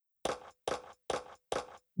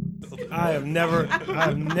I have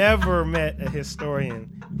never met a historian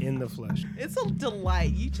in the flesh. It's a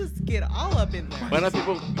delight. You just get all up in there. When are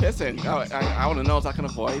people pissing? I want to know if I can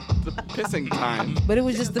avoid the pissing time. But it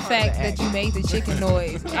was just the fact that you made the chicken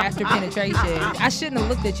noise after penetration. I shouldn't have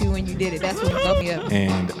looked at you when you did it. That's what fucked me up.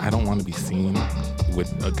 And I don't want to be seen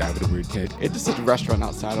with a guy with a weird kid. It's just a restaurant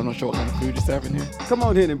outside. I'm not sure what kind of food you're serving here. Come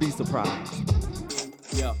on in and be surprised.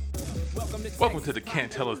 Yeah. Welcome to the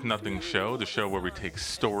Can't Tell Us Nothing show, the show where we take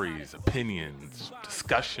stories, opinions,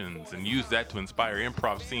 discussions, and use that to inspire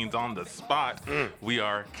improv scenes on the spot. We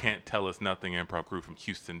are Can't Tell Us Nothing improv crew from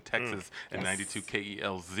Houston, Texas, at 92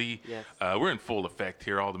 KELZ. Yes. We're in full effect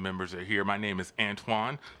here. All the members are here. My name is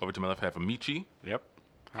Antoine. Over to my left, I have Amechi. Yep.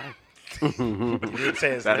 Hi. You didn't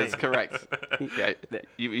say his That name. is correct. Yeah,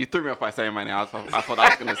 you threw me off by saying my name. I thought I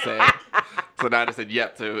was going to say it. So now I just said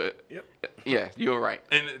yep to it. Yep. Yeah, you were right.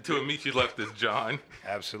 And to Amechi's left is John.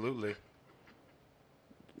 Absolutely.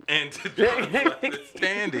 And to John's left is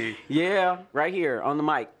Tandy. Yeah, right here on the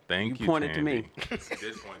mic. Thank you, pointed Tandy. to me. I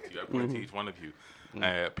did point to you. I pointed to each one of you.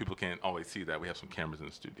 People can't always see that. We have some cameras in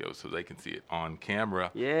the studio, so they can see it on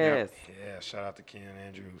camera. Yes. Yeah, shout out to Ken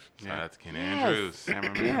Andrews. Shout out to Ken Yes.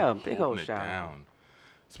 Andrews. Yeah, big old Holding it shout out. down.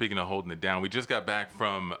 Speaking of holding it down, we just got back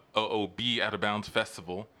from OOB Out of Bounds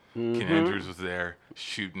Festival. Ken Andrews was there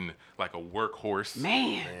shooting like a workhorse.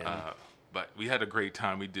 Man. But we had a great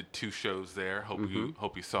time. We did 2 shows there. Hope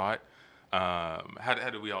you saw it. How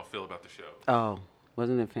did we all feel about the show? Oh,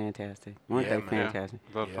 wasn't it fantastic? Wasn't Yeah, that man. fantastic?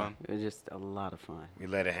 A lot of fun. It was just a lot of fun. We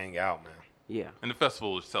let it hang out, man. Yeah. And the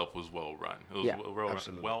festival itself was well run. It was Yeah, a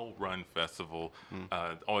absolutely. well run festival.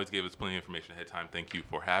 Always gave us plenty of information ahead of time. Thank you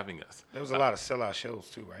for having us. There was a lot of sellout shows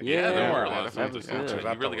too, right? Yeah, there were a lot that of things was to go good. to.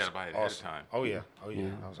 I You really thought got to buy it was ahead of awesome. time. Oh yeah,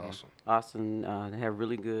 that was awesome. Austin, they have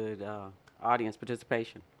really good audience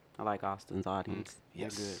participation. I like Austin's audience. They're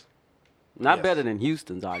Yes. good. Not Yes. better than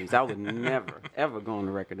Houston's audience. I would never, ever go on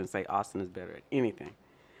the record and say Austin is better at anything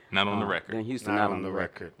Not on the than record. Houston. Not on the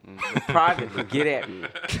record. Privately, get at me.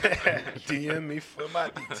 DM me for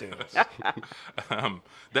my details.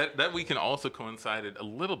 That weekend also coincided a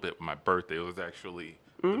little bit with my birthday. It was actually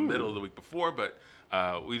the middle of the week before, but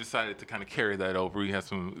we decided to kind of carry that over. We had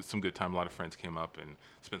some good time. A lot of friends came up and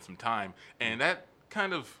spent some time, and that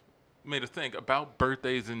kind of made us think about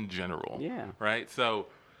birthdays in general. Yeah. Right? So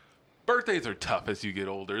birthdays are tough as you get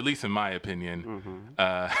older, at least in my opinion.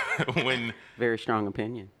 When Very strong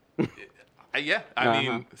opinion. I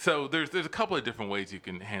mean, so there's a couple of different ways you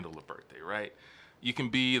can handle a birthday, right? You can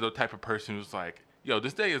be the type of person who's like, yo,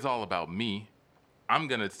 this day is all about me. I'm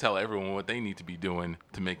going to tell everyone what they need to be doing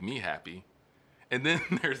to make me happy. And then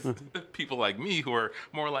there's people like me who are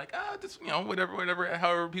more like, just, whatever,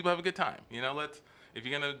 however people have a good time. If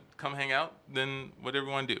you're going to come hang out, then whatever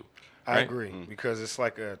you want to do. I right? agree because it's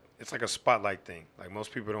like a spotlight thing. Like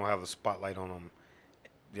most people don't have the spotlight on them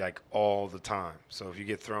like all the time. So if you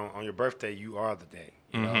get thrown on your birthday, you are the day,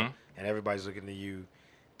 you know, and everybody's looking to you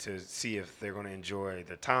to see if they're going to enjoy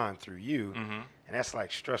the time through you, and that's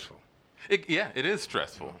like stressful. It is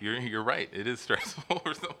stressful. You're right. It is stressful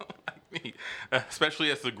for someone like me, especially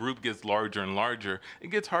as the group gets larger and larger. It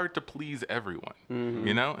gets hard to please everyone,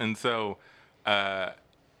 And so,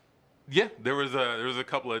 there was a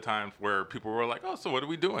couple of times where people were like, "Oh, so what are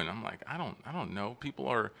we doing?" I'm like, "I don't know.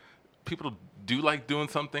 People do like doing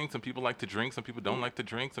something. Some people like to drink. Some people don't like to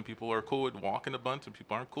drink. Some people are cool with walking a bunch. Some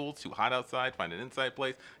people aren't cool. It's too hot outside. Find an inside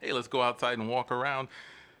place. Hey, let's go outside and walk around."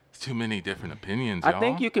 It's too many different opinions, y'all. I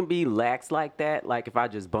think you can be lax like that. Like if I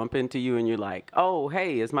just bump into you and you're like, oh,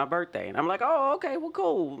 hey, it's my birthday. And I'm like, oh, okay, well,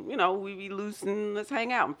 cool. We be loose and let's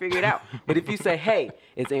hang out and figure it out. But if you say, hey,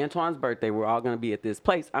 it's Antoine's birthday, we're all going to be at this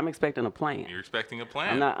place, I'm expecting a plan. You're expecting a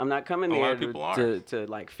plan. I'm not coming A lot there of people are. to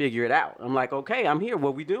like figure it out. I'm like, okay, I'm here.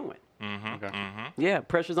 What we doing? Yeah,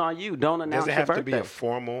 pressure's on you. Don't announce Does it your have birthday. to be a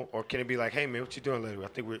formal, or can it be like, hey man, what you doing later? I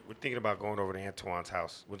think we're thinking about going over to Antoine's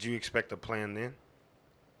house. Would you expect a plan then?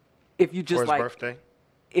 If you For just his like, birthday?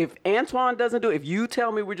 if Antoine doesn't do it, if you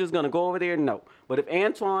tell me we're just going to go over there, no. But if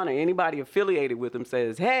Antoine or anybody affiliated with him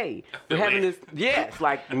says, hey, we're having this, yes,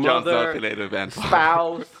 like John's mother, affiliated with Antoine.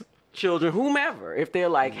 spouse, children, whomever, if they're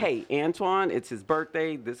like, hey, Antoine, it's his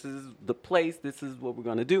birthday, this is the place, this is what we're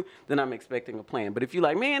going to do, then I'm expecting a plan. But if you're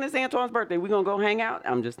like, man, it's Antoine's birthday, we're going to go hang out,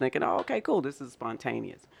 I'm just thinking, oh, okay, cool, this is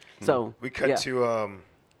spontaneous. So We cut yeah.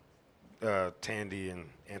 to Tandy and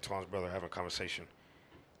Antoine's brother having a conversation.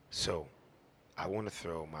 So I want to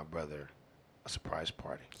throw my brother a surprise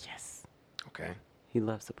party. Yes. Okay? He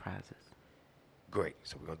loves surprises. Great.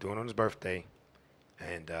 So we're going to do it on his birthday,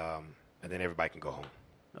 and then everybody can go home.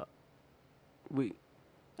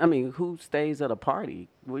 Who stays at a party?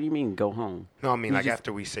 What do you mean go home? No, I mean, You like just-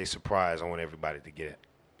 after we say surprise, I want everybody to get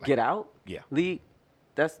Get out? Yeah. Leave?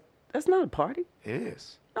 That's not a party. It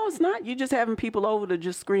is. No, it's not. You're just having people over to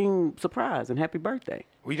just scream surprise and happy birthday.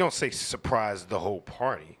 We don't say surprise the whole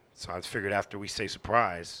party. So I figured after we say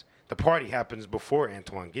surprise, the party happens before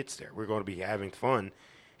Antoine gets there. We're going to be having fun,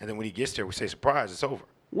 and then when he gets there, we say surprise. It's over.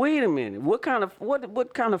 Wait a minute. What kind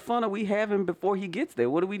of fun are we having before he gets there?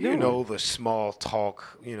 What are we doing? You know, the small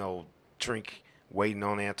talk. Drink, waiting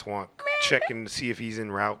on Antoine, checking to see if he's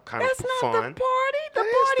en route. Kind That's of not fun. the party. The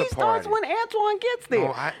party starts when Antoine gets there.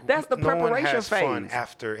 No, That's the preparation no one has phase. fun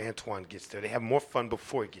after Antoine gets there. They have more fun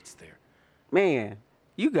before he gets there. Man,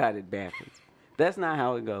 you got it backwards. That's not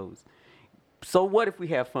how it goes. So what if we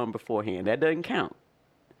have fun beforehand? That doesn't count.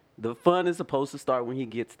 The fun is supposed to start when he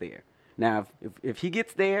gets there. Now, if he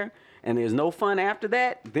gets there and there's no fun after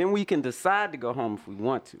that, then we can decide to go home if we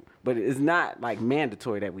want to. But it's not like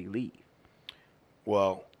mandatory that we leave.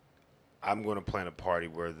 Well, I'm going to plan a party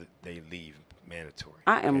where they leave mandatory.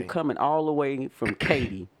 I am okay? coming all the way from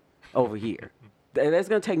Katy over here. That's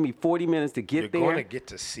going to take me 40 minutes to get there. You're going to get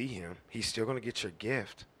to see him. He's still going to get your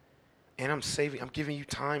gift. And I'm giving you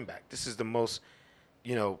time back. This is the most,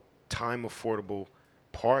 time affordable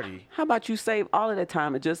party. How about you save all of that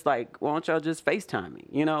time and just why don't y'all just FaceTime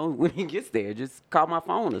me? When he gets there, just call my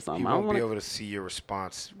phone or something. He I don't won't be wanna... able to see your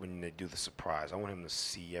response when they do the surprise. I want him to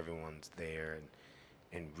see everyone's there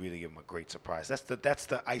and really give him a great surprise. That's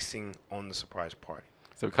the icing on the surprise party.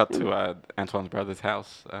 So we cut to Antoine's brother's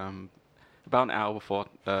house about an hour before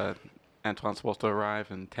Antoine's supposed to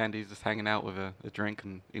arrive, and Tandy's just hanging out with a drink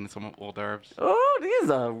and eating some hors d'oeuvres. Oh,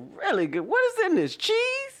 these are really good. What is in this?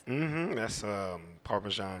 Cheese? Mm-hmm. That's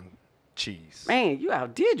Parmesan cheese. Man, you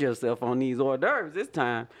outdid yourself on these hors d'oeuvres this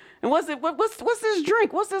time. And what's this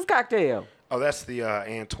drink? What's this cocktail? Oh, that's the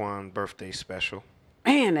Antoine birthday special.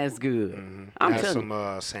 Man, that's good. Mm-hmm. I'm Has telling some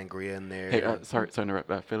sangria in there. Hey, sorry to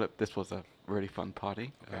interrupt, Philip. This was a really fun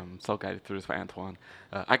party. Okay. So guided through this for Antoine.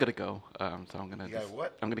 I gotta go. So I'm gonna. You got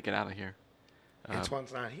what? I'm gonna get out of here.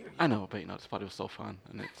 Antoine's not here yet. I know, but this party was so fun,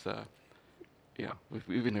 and it's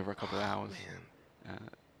we've been here for a couple of hours. Man.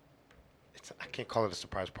 I can't call it a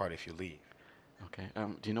surprise party if you leave. Okay.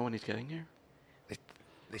 Do you know when he's getting here?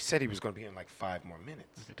 They said he was going to be in like 5 more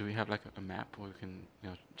minutes. Okay, do we have a map where we can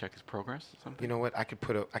check his progress or something? You know what? I could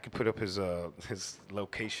put up his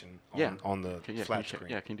location on the flat screen.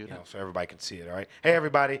 Yeah, can you do that? So everybody can see it. All right. Hey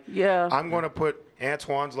everybody. Yeah. I'm going to put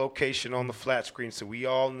Antoine's location on the flat screen so we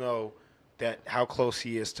all know how close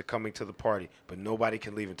he is to coming to the party. But nobody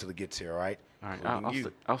can leave until he gets here. All right. All right.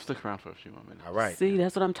 I'll stick around for a few more minutes. All right. See,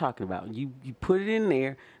 that's what I'm talking about. You put it in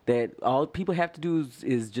there that all people have to do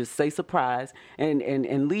is just say surprise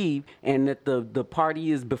and leave, and that the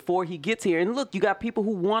party is before he gets here. And look, you got people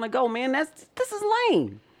who want to go. Man, this is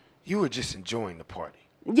lame. You were just enjoying the party.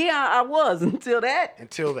 Yeah, I was until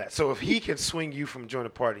that. So if he can swing you from enjoying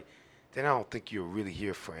the party, then I don't think you're really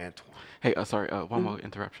here for Antoine. Hey, sorry. One more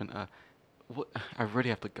interruption. I really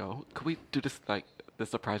have to go. Could we do this the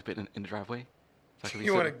surprise bit in the driveway? So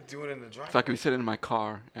You want to do it in the driveway? So I could be sitting in my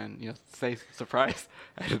car and say surprise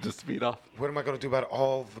and just speed off. What am I going to do about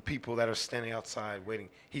all the people that are standing outside waiting?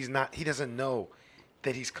 He doesn't know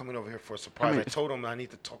that he's coming over here for a surprise. I told him I need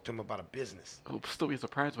to talk to him about a business. It'll still be a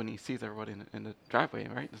surprise when he sees everybody in the driveway,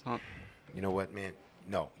 right? It's not. You know what, man?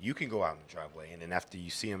 No, you can go out in the driveway, and then after you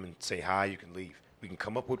see him and say hi, you can leave. We can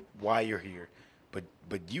come up with why you're here, but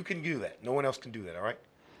you can do that. No one else can do that, all right?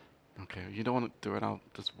 Okay, you don't want to do it. I'll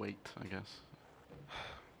just wait, I guess.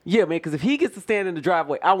 Yeah, man, because if he gets to stand in the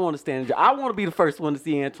driveway, I want to stand in the driveway. I want to be the first one to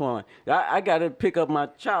see Antoine. I got to pick up my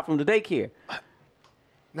child from the daycare.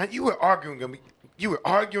 Now, you were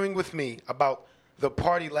arguing with me about the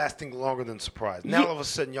party lasting longer than surprise. Now, all of a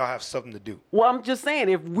sudden, y'all have something to do. Well, I'm just saying,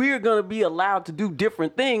 if we're going to be allowed to do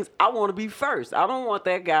different things, I want to be first. I don't want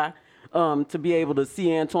that guy to be able to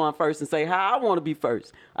see Antoine first and say, hi, I want to be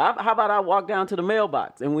first. How about I walk down to the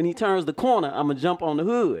mailbox, and when he turns the corner, I'm going to jump on the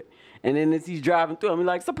hood. And then as he's driving through, I'm be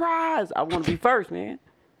like, surprise! I want to be first, man.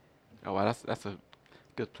 Oh, well, that's a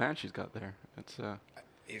good plan she's got there. It's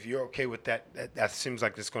If you're okay with that, that seems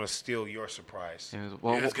like it's going to steal your surprise.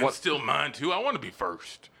 well, it's gonna steal mine too. I want to be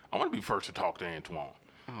first. I want to be first to talk to Antoine.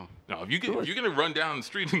 Oh. Now, if you're gonna run down the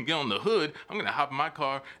street and get on the hood, I'm gonna hop in my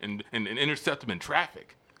car and intercept him in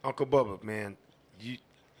traffic. Uncle Bubba, man,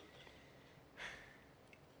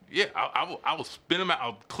 Yeah, I will spin him out.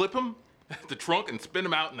 I'll clip him at the trunk and spin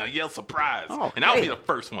him out, and I'll yell surprise, Oh, and I'll hey. be the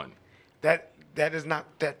first one. that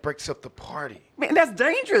that breaks up the party. Man, that's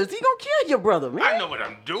dangerous. He gonna kill your brother, man. I know what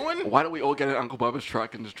I'm doing. Why don't we all get in Uncle Bubba's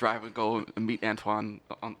truck and just drive and go and meet Antoine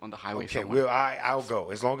on the highway Okay, somewhere? I'll go.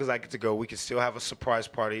 As long as I get to go, we can still have a surprise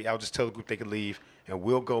party. I'll just tell the group they can leave, and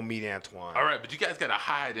we'll go meet Antoine. All right, but you guys gotta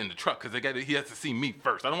hide in the truck because he has to see me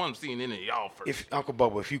first. I don't want him seeing any of y'all first. If Uncle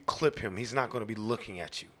Bubba, if you clip him, he's not going to be looking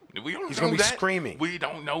at you. He's going to be screaming. We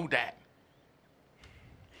don't know that.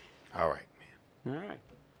 All right, man. All right.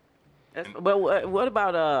 But what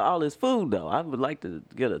about all this food though? I would like to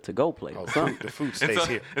get a to-go plate. Oh, Or something. the food stays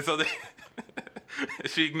here. And so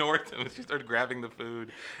she ignored him. She started grabbing the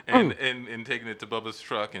food and taking it to Bubba's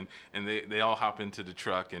truck, and they all hop into the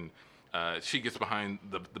truck, and she gets behind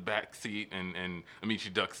the back seat, and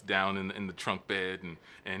Amechi ducks down in the trunk bed,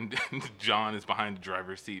 and John is behind the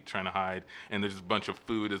driver's seat trying to hide, and there's a bunch of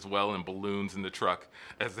food as well and balloons in the truck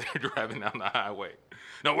as they're driving down the highway.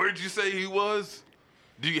 Now, where did you say he was?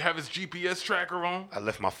 Do you have his GPS tracker on? I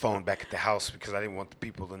left my phone back at the house because I didn't want the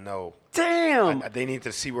people to know. Damn. They need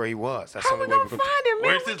to see where he was. That's How the we only way gonna we're find him,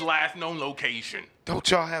 man? Where's his last known location?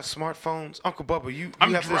 Don't y'all have smartphones, Uncle Bubba? You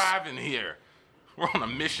I'm have driving here. We're on a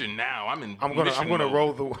mission now. I'm gonna mission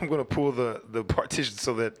roll mode. I'm gonna pull the partition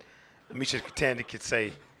so that Amechi Tandy could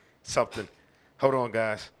say something. Hold on,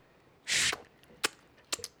 guys.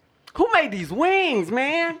 Who made these wings,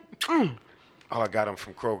 man? Oh, I got them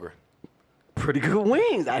from Kroger. Pretty good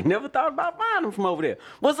wings. I never thought about buying them from over there.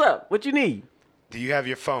 What's up? What you need? Do you have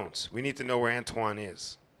your phones? We need to know where Antoine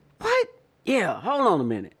is. What? Yeah, hold on a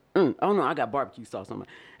minute. Oh no, I got barbecue sauce on my.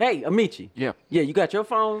 Hey, Amechi. Yeah. Yeah, you got your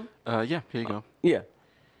phone? Yeah, here you go. Yeah.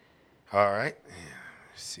 All right.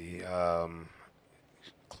 Let's see.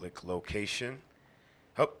 Click location.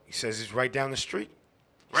 Oh, he says he's right down the street.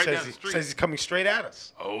 Right down the street. Says he's coming straight at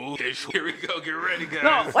us. Oh, okay, here we go. Get ready, guys.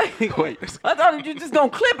 No, wait. Wait. I thought you just gonna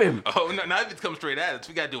clip him. Oh, no, not if it's come straight at us.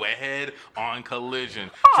 We got to do a head-on collision.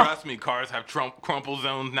 Trust me, cars have crumple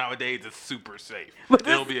zones nowadays. It's super safe.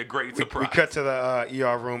 It'll be a great surprise. We cut to the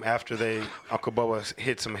ER room after Uncle Bubba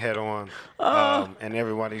hits him head on, and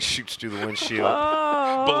everybody shoots through the windshield.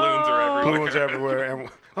 Balloons are everywhere. Balloons everywhere, and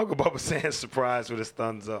Uncle Bubba saying surprise with his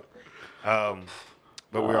thumbs up. But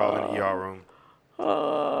we're all in the ER room.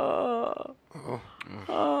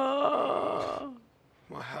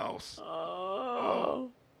 My house.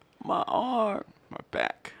 My arm. My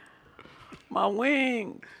back. My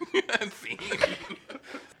wing. See?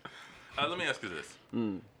 Let me ask you this.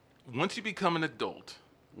 Once you become an adult,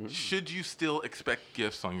 should you still expect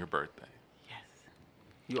gifts on your birthday?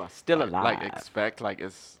 You are still alive. Like expect, like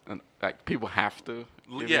it's like people have to.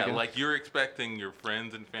 give you Yeah, gifts? like you're expecting your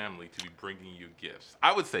friends and family to be bringing you gifts.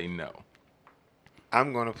 I would say no.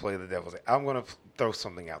 I'm going to play the devil's. I'm going to throw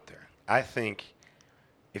something out there. I think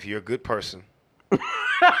if you're a good person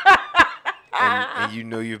and you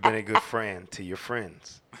know you've been a good friend to your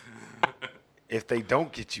friends, if they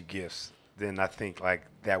don't get you gifts, then I think like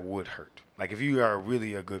that would hurt. Like if you are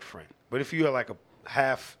really a good friend. But if you are like a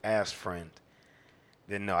half-assed friend,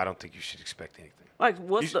 then no, I don't think you should expect anything. Like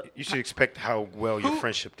what's You should expect how well your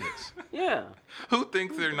friendship is. Yeah. Who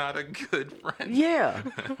thinks they're not a good friend? Yeah.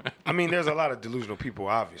 I mean, there's a lot of delusional people,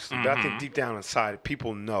 obviously, but I think deep down inside,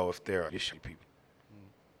 people know if they're issue people.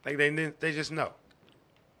 Like they just know.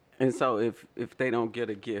 And so if they don't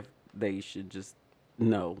get a gift, they should just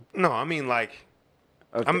know. No, I mean like,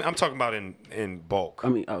 Okay. I'm talking about in bulk. I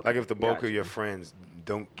mean, okay, like if the bulk gotcha. of your friends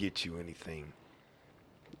don't get you anything.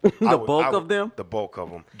 The bulk of them? The bulk of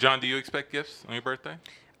them. John, do you expect gifts on your birthday?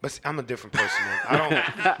 But see, I'm a different person, man.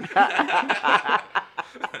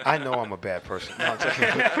 I know I'm a bad person.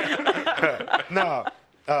 No,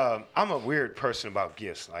 I'm a weird person about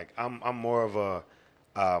gifts. Like I'm more of a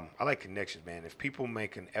I like connections, man. If people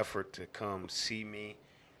make an effort to come see me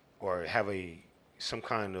or have some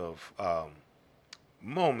kind of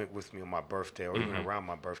moment with me on my birthday or even around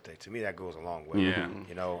my birthday, to me that goes a long way. Yeah.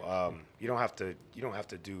 You know, you don't have to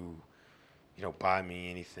do, buy me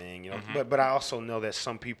anything, but I also know that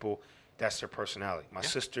some people, that's their personality. My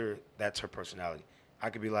sister, that's her personality. I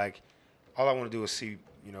could be like, all I want to do is see,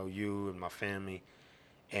 you and my family,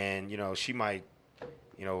 and she might,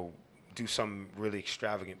 do something really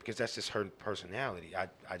extravagant because that's just her personality.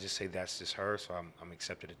 I just say that's just her, so I'm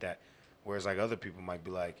accepted at that. Whereas like other people might be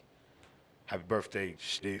like, happy birthday,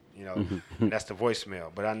 shit, and that's the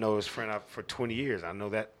voicemail. But I know his friend for 20 years. I know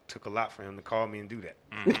that took a lot for him to call me and do that.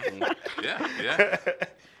 Yeah.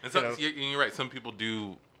 And so, you're right. Some people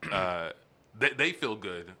do. They feel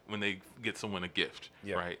good when they get someone a gift,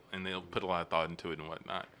 right? And they'll put a lot of thought into it and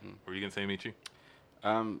whatnot. What were you gonna say, Amechi?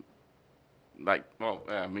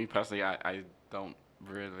 Me personally, I don't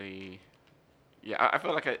really. Yeah, I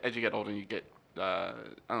feel like as you get older, you get I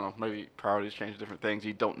don't know, maybe priorities change, different things.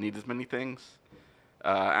 You don't need as many things.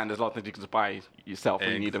 And there's a lot of things you can just buy yourself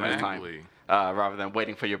when you need them at a time. Rather than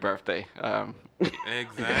waiting for your birthday.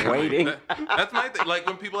 Exactly. Waiting. That's my thing. Like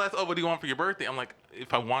when people ask, "Oh, what do you want for your birthday?" I'm like,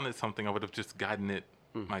 if I wanted something, I would have just gotten it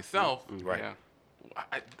myself. Right. Yeah.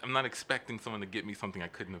 I'm not expecting someone to get me something I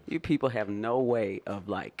couldn't have. You people have no way of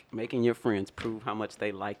like making your friends prove how much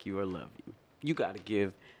they like you or love you. You got to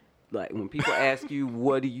give. Like, when people ask you,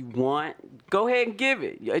 what do you want? Go ahead and give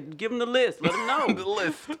it. Give them the list. Let them know. The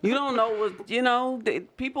list. You don't know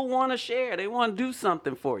what, people want to share. They want to do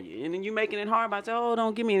something for you. And then you making it hard by saying, oh,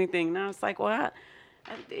 don't give me anything. Now it's like, well,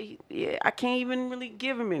 I can't even really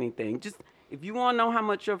give them anything. Just, if you want to know how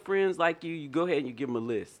much your friends like you, you go ahead and you give them a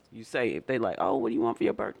list. You say, if they like, oh, what do you want for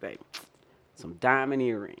your birthday? Some diamond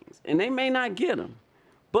earrings. And they may not get them.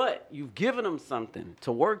 But you've given them something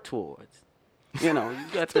to work towards. You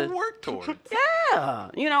got to work towards. Yeah.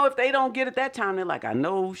 If they don't get it that time, they're like, I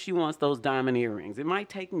know she wants those diamond earrings. It might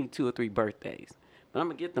take me 2 or 3 birthdays, but I'm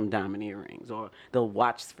going to get them diamond earrings. Or they'll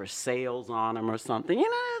watch for sales on them or something.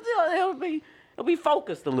 It'll be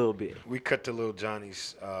focused a little bit. We cut to little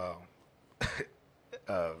Johnny's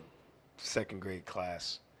second grade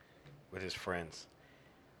class with his friends.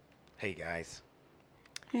 Hey, guys.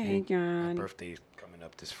 Hey, John. My birthday's coming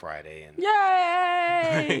up this Friday. And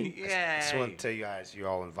Yay! Yeah. I just want to tell you guys, you're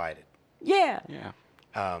all invited. Yeah.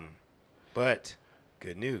 Yeah. But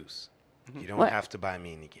good news. You don't What? have to buy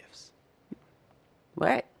me any gifts.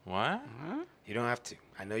 What? What? You don't have to.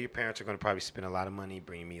 I know your parents are going to probably spend a lot of money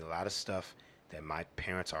bringing me a lot of stuff that my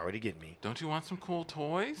parents already get me. Don't you want some cool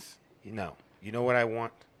toys? You know what I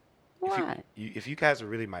want? What? If you guys are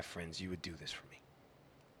really my friends, you would do this for me.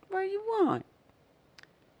 What do you want?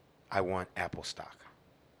 I want Apple stock.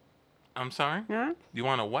 I'm sorry? Huh? You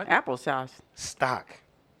want a what? Applesauce. Stock.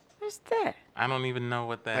 What's that? I don't even know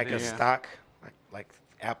what that Like is. a stock. Like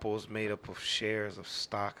Apple's made up of shares of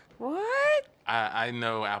stock. What? I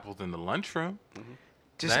know apples in the lunchroom.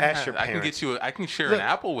 Just That ask has- your I parents. can I can share Look, an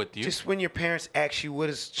apple with you. Just when your parents ask you, what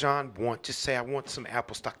does John want? Just say, I want some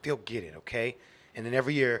Apple stock. They'll get it, okay? And then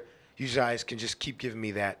every year, you guys can just keep giving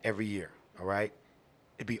me that every year, all right?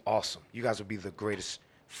 It'd be awesome. You guys would be the greatest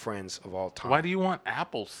friends of all time. Why do you want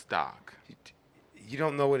apple stock? You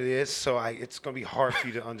don't know what it is, so it's going to be hard for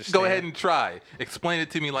you to understand. Go ahead and try. Explain it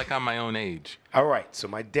to me like I'm my own age. All right, so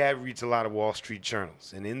my dad reads a lot of Wall Street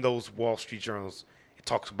journals, and in those Wall Street journals, it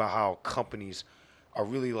talks about how companies are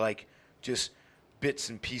really like just bits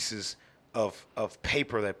and pieces of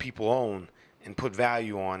paper that people own and put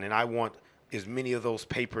value on, and I want as many of those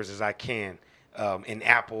papers as I can in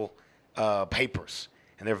Apple papers,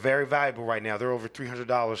 and they're very valuable right now. They're over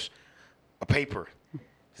 $300 a paper.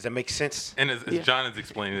 Does that make sense? And as John is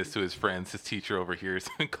explaining this to his friends, his teacher over here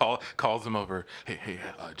calls him over. Hey,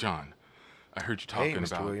 John, I heard you talking Hey,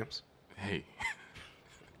 Mr. about. Williams. Hey,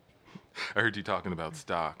 I heard you talking about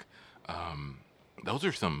stock. Those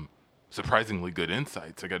are some surprisingly good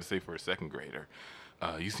insights, I got to say, for a second grader.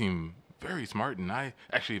 You seem very smart, and I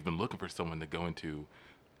actually have been looking for someone to go into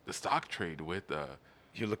the stock trade with.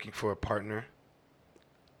 You're looking for a partner?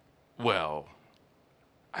 Well,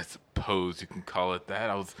 I suppose you can call it that.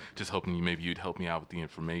 I was just hoping maybe you'd help me out with the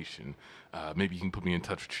information. Maybe you can put me in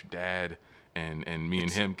touch with your dad, and me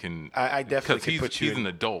and him can. I definitely can because put you he's in-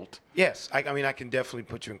 an adult. Yes, I mean, I can definitely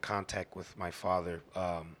put you in contact with my father,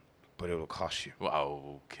 but it'll cost you.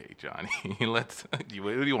 Well, okay, Johnny. What do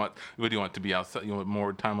you want? What do you want to be outside? You want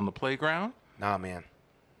more time on the playground? Nah, man.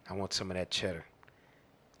 I want some of that cheddar.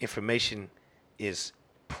 Information is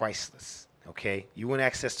priceless, okay? You want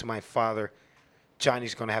access to my father,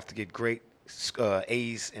 Johnny's going to have to get great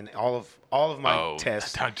A's in all of my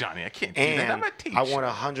tests. Johnny, I can't do And that. I'm a teacher. I want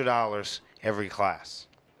 $100 every class.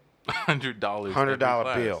 $100.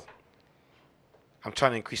 $100 bill. I'm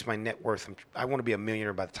trying to increase my net worth. I want to be a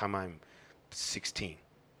millionaire by the time I'm 16.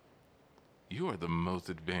 You are the most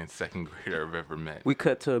advanced second grader I've ever met. We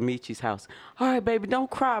cut to Amechi's house. All right, baby,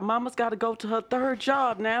 don't cry. Mama's got to go to her 3rd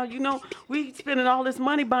job now. We spending all this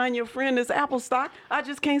money buying your friend this Apple stock. I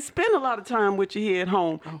just can't spend a lot of time with you here at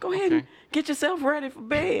home. Go ahead and okay. get yourself ready for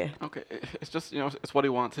bed. Okay, it's just, it's what he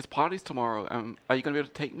wants. His party's tomorrow. Are you going to be able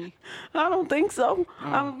to take me? I don't think so.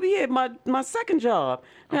 I'm gonna be at my 2nd job.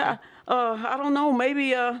 Okay. I don't know. Maybe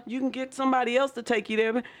you can get somebody else to take you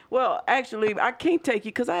there. Well, actually, I can't take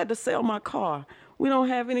you because I had to sell my car. We don't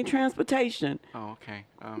have any transportation. Oh, okay.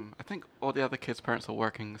 I think all the other kids' parents are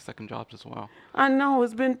working 2nd jobs as well. I know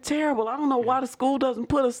it's been terrible. I don't know why the school doesn't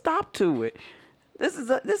put a stop to it. This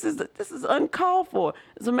is uncalled for.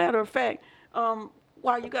 As a matter of fact,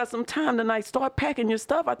 while you got some time tonight, start packing your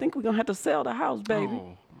stuff. I think we're gonna have to sell the house, baby.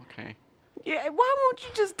 Oh, okay. Yeah, why won't you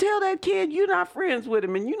just tell that kid you're not friends with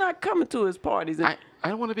him and you're not coming to his parties? And I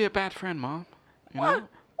don't want to be a bad friend, Mom. You what? know?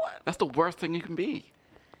 What? That's the worst thing you can be.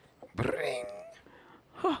 Bring.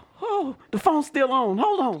 Oh, the phone's still on.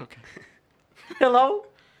 Hold on. Okay. Hello?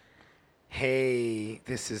 Hey,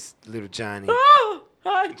 this is little Johnny. Oh,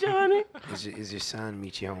 hi, Johnny. Is your son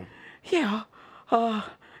meet you home? Yeah.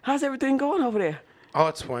 How's everything going over there? Oh,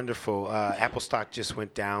 it's wonderful. Apple stock just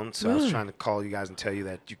went down, so I was trying to call you guys and tell you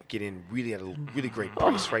that you can get in really at a really great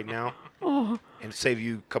price right now and save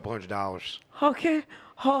you a couple $100. Okay.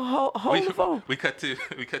 Hold the phone. We cut to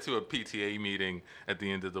a PTA meeting at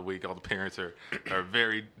the end of the week. All the parents are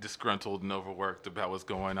very disgruntled and overworked about what's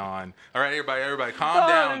going on. All right, everybody, calm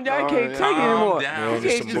down. I can't take it anymore. Down. You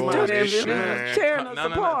can't just do that. It's tearing us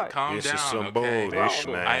apart. Calm This down. is some Okay?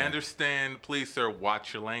 bullshit, man. I understand. Please, sir,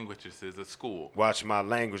 watch your language. This is a school. Watch my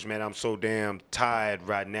language, man. I'm so damn tired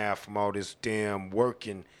right now from all this damn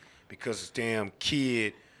working because this damn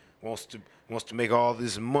kid wants to make all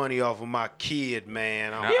this money off of my kid,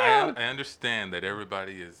 man. Now, I understand that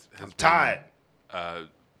everybody has been, tired.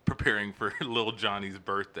 Preparing for little Johnny's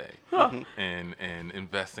birthday and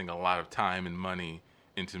investing a lot of time and money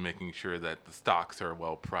into making sure that the stocks are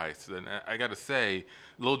well priced. And I got to say,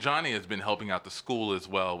 little Johnny has been helping out the school as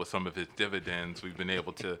well with some of his dividends. We've been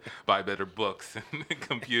able to buy better books and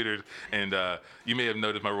computers. And you may have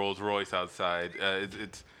noticed my Rolls Royce outside.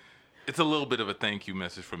 It's a little bit of a thank you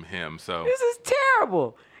message from him. So This is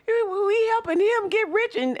terrible. We helping him get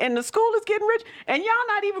rich, and the school is getting rich, and y'all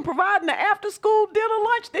not even providing the after-school dinner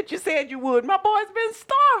lunch that you said you would. My boy's been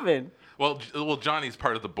starving. Well, Johnny's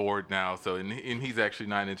part of the board now, so and he's actually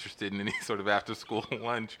not interested in any sort of after-school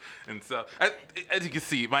lunch. And so, as you can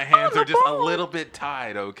see, my hands are just a little bit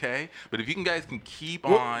tied. Okay, but if you guys can keep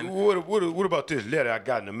on. What about this letter I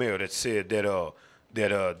got in the mail that said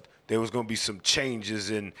that there was gonna be some changes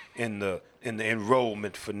in the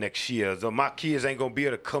enrollment for next year? So my kids ain't gonna be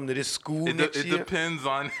able to come to this school next year. It depends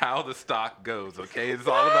on how the stock goes. Okay, it's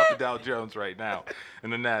all about the Dow Jones right now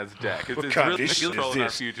and the Nasdaq. It's kind of really shit is controlling our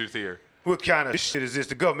this? futures here. What kind of shit is this?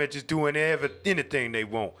 The government just doing anything they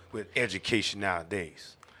want with education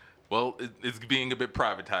nowadays. Well, it's being a bit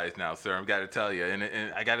privatized now, sir. I've got to tell you,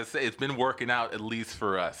 and I got to say, it's been working out at least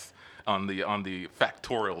for us on the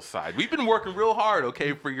factorial side. We've been working real hard,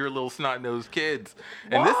 okay, for your little snot-nosed kids,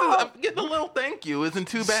 and this is getting a little thank you. Isn't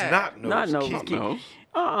too bad. Snot-nosed kids.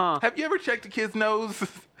 No. Have you ever checked a kid's nose?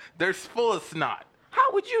 They're full of snot.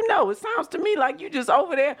 How would you know? It sounds to me like you just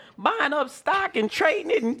over there buying up stock and trading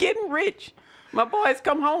it and getting rich. My boys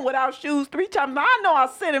come home without shoes 3 times. Now, I know I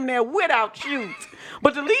sent him there without shoes,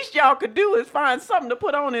 but the least y'all could do is find something to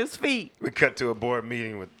put on his feet. We cut to a board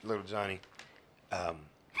meeting with little Johnny.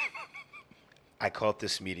 I called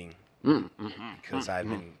this meeting because I've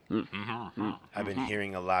been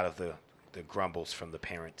hearing a lot of the grumbles from the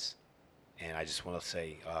parents, and I just want to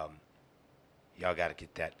say, y'all got to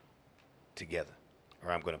get that together,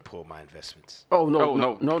 or I'm going to pull my investments. Oh,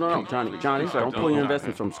 no, Johnny, don't pull your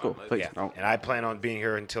investments from school, please. Yeah, Don't. and I plan on being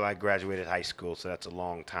here until I graduated high school, so that's a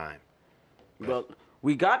long time. Well,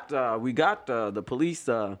 we got the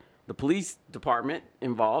police department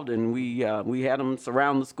involved, and we had them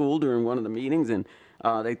surround the school during one of the meetings, and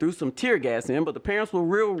they threw some tear gas in, but the parents were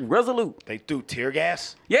real resolute. They threw tear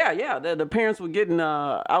gas? Yeah, the parents were getting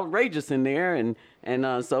outrageous in there, and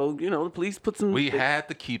so the police put some. We had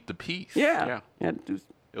to keep the peace. Yeah. Had to do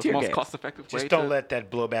It was tear the most gas. cost-effective way Just don't to... let that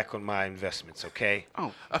blow back on my investments, okay?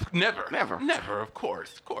 Oh, Never. Never. Of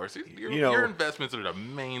course. Your, You know- your investments are the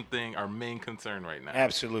main thing, our main concern right now.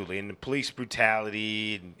 Absolutely. And the police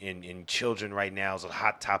brutality in children right now is a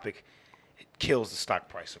hot topic. It kills the stock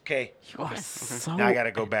price, okay? You are so, Now I got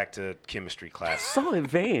to go back to chemistry class. so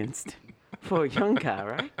advanced for a young guy,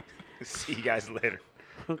 right? See you guys later.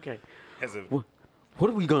 Okay. As a, What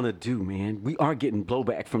are we gonna do, man? We are getting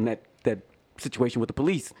blowback from that situation with the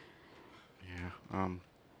police. yeah.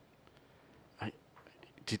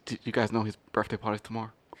 Did you guys know his birthday party's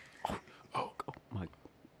tomorrow? Oh my.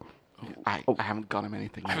 I haven't got him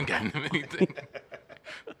anything. I haven't gotten him anything.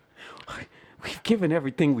 We've given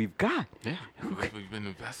everything we've got. Yeah. We've been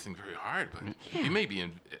investing very hard, but you may be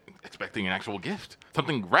expecting an actual gift,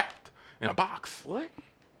 something wrapped in a box. What?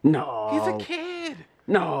 No. He's a kid.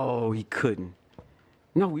 No, he couldn't.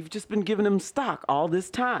 No, we've just been giving him stock all this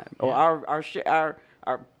time. Or our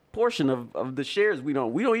portion of the shares we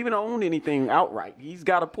don't even own anything outright. He's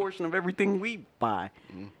got a portion of everything we buy.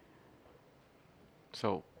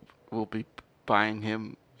 So we'll be buying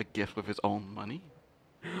him a gift with his own money?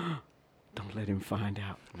 Don't let him find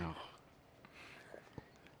out. No.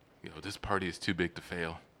 This party is too big to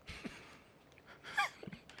fail.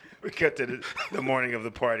 we cut to the morning of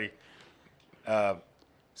the party.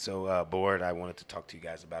 So, Board, I wanted to talk to you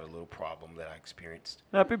guys about a little problem that I experienced.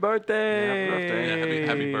 Happy birthday! Yeah, happy birthday. Yeah,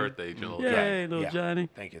 happy birthday, Joel. Yay, little Johnny.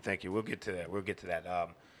 Thank you. We'll get to that.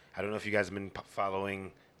 I don't know if you guys have been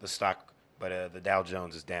following the stock, but the Dow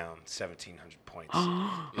Jones is down 1,700 points.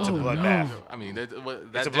 It's a bloodbath. No. I mean, that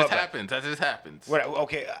It's a just bloodbath. happens. That just happens.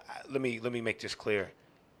 Okay, let me make this clear.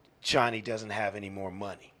 Johnny doesn't have any more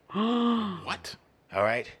money. What? All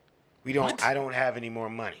right, we don't. What? I don't have any more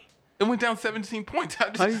money. It went down 17 points. How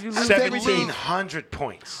How did you lose 1,700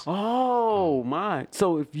 points. Oh my!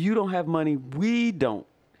 So if you don't have money, we don't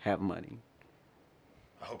have money.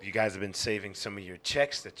 I hope you guys have been saving some of your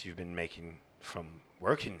checks that you've been making from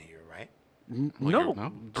working here, right? No, your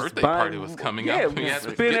just birthday buying- party was coming yeah, up. we We had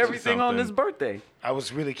to spent get you everything on something. this birthday. I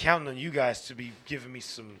was really counting on you guys to be giving me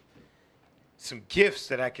some gifts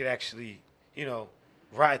that I could actually,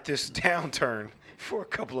 ride this downturn for a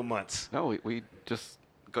couple of months. No, we just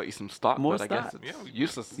got you some stock, More but I guess stock. it's Yeah, we-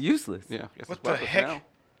 useless. Useless. Yeah. Guess What it's the worthless heck? now.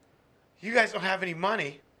 You guys don't have any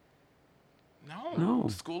money. No.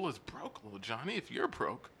 School is broke, little Johnny. If you're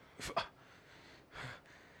broke.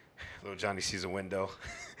 Little Johnny sees a window.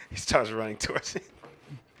 He starts running towards it.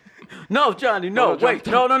 No, Johnny, no, No, wait,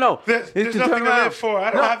 Johnny, no. There's It's nothing turn to around. live for.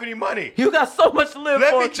 I don't No. have any money. You got so much to live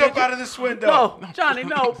Let for. me jump kid. out of this window. No, Johnny,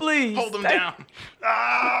 no, please. Hold him Thank- down.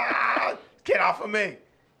 Ah, get off of me.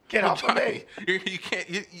 Get off of Johnny, me. you can't.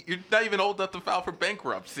 You're not even old enough to file for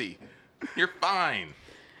bankruptcy. You're fine.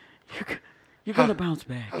 You're gonna bounce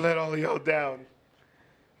back. I let all of y'all down.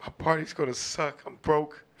 My party's going to suck. I'm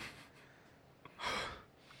broke.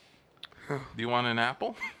 Do you want an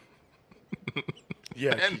apple?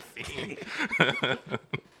 Yeah. And fiend.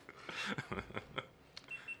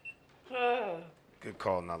 Good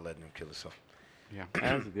call not letting him kill himself. Yeah.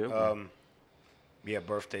 That was a good one. Yeah,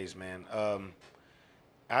 birthdays, man.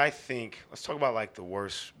 I think, let's talk about like the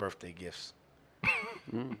worst birthday gifts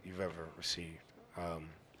you've ever received.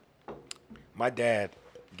 My dad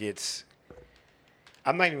gets,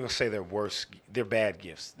 I'm not even going to say they're worse, they're bad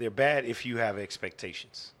gifts. They're bad if you have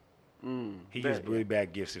expectations. He gives really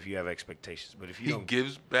bad gifts if you have expectations. But if you He don't,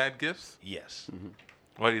 gives bad gifts? yes.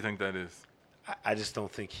 Why do you think that is? I just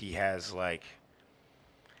don't think he has like,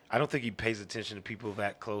 I don't think he pays attention to people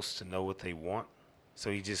that close to know what they want. So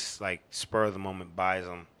he just like spur of the moment buys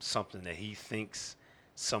them something that he thinks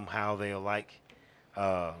somehow they'll like.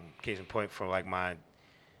 Case in point, for like my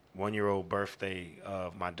 1-year-old birthday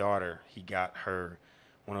of my daughter, he got her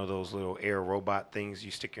one of those little air robot things you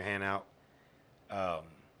stick your hand out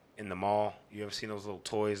in the mall. You ever seen those little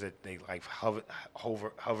toys that they like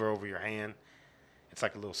hover over your hand? It's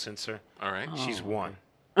like a little sensor. All right. She's one.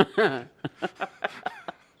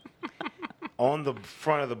 On the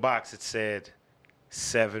front of the box, it said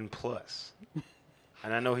 7+.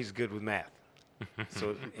 And I know he's good with math.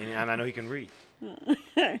 So, and I know he can read.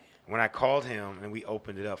 When I called him and we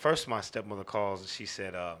opened it up, first my stepmother calls and she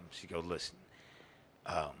said, she goes, listen,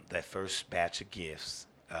 that first batch of gifts,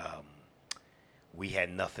 we had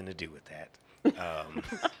nothing to do with that.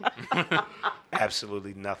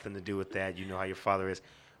 Absolutely nothing to do with that. You know how your father is.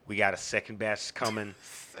 We got a second batch coming.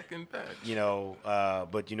 Second batch.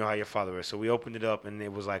 But you know how your father is. So we opened it up, and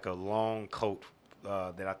it was like a long coat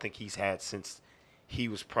that I think he's had since he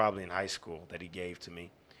was probably in high school that he gave to me.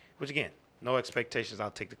 Which, again, no expectations. I'll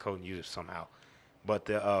take the coat and use it somehow. But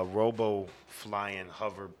the robo flying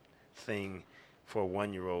hover thing for a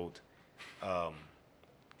 1-year-old,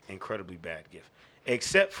 incredibly bad gift.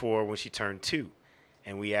 Except for when she turned 2,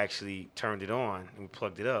 and we actually turned it on and we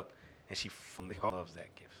plugged it up, and she loves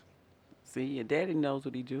that gift. See, your daddy knows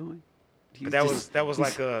what he's doing. But that was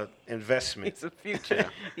like a investment. It's a future.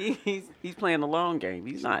 He's playing the long game.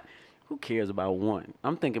 He's not. Who cares about 1?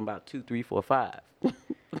 I'm thinking about 2, 3, 4, 5,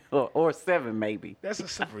 or 7 maybe. That's a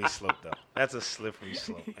slippery slope, though. That's a slippery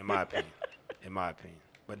slope, in my opinion.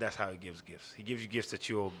 But that's how he gives gifts. He gives you gifts that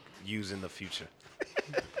you'll use in the future.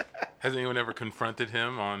 Has anyone ever confronted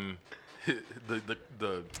him on the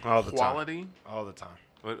All the quality? time. All the time.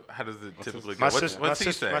 How does it typically My go? sister, What's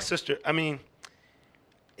he say? my sister. I mean,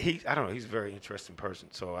 I don't know. He's a very interesting person,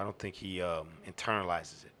 so I don't think he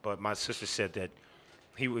internalizes it. But my sister said that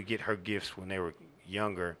he would get her gifts when they were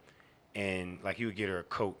younger, and like he would get her a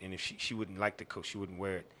coat, and if she wouldn't like the coat, she wouldn't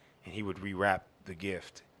wear it, and he would rewrap the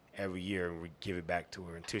gift every year and would give it back to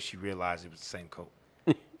her until she realized it was the same coat.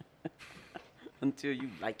 Until you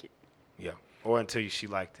like it. Yeah, or until she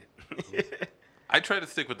liked it. I try to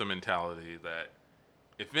stick with the mentality that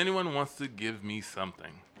if anyone wants to give me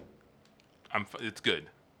something, it's good.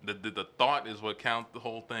 The thought is what counts the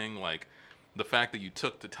whole thing. Like the fact that you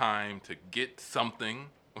took the time to get something,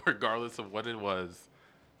 regardless of what it was,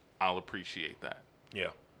 I'll appreciate that. Yeah.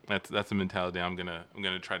 That's the mentality I'm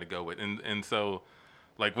gonna try to go with. And so,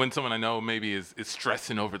 like when someone I know maybe is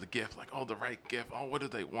stressing over the gift, like, oh, the right gift, oh, what do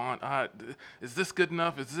they want? Is this good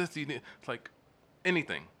enough? Is this you need? It's like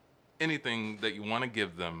anything that you want to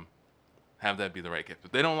give them, have that be the right gift.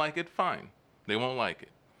 If they don't like it, fine, they won't like it.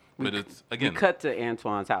 But it's again. We cut to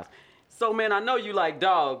Antoine's house. So man, I know you like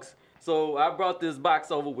dogs. So I brought this box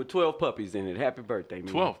over with 12 puppies in it. Happy birthday,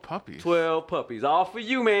 man. 12 puppies. 12 puppies, all for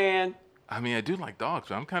you, man. I mean, I do like dogs,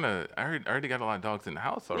 but I already got a lot of dogs in the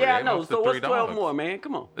house already. Yeah, I know. So what's 12 dogs. more, man?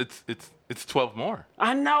 Come on. It's 12 more.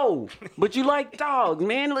 I know, but you like dogs,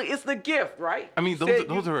 man. Look, it's the gift, right? I mean,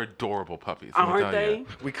 those are adorable puppies. Aren't they?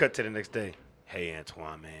 We cut to the next day. Hey,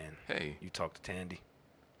 Antoine, man. Hey. You talked to Tandy?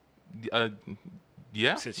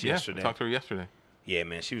 Yeah. Since yeah, yesterday. I talked to her yesterday. Yeah,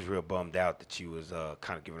 man. She was real bummed out that you was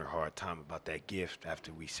kind of giving her a hard time about that gift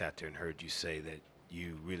after we sat there and heard you say that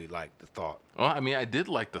you really liked the thought. Well, I mean, I did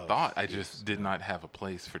like the thought. I just did not have a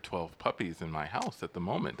place for 12 puppies in my house at the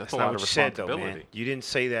moment. That's a lot of responsibility. Said, though, man. You didn't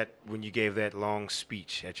say that when you gave that long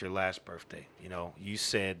speech at your last birthday. You know, you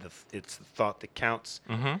said it's the thought that counts,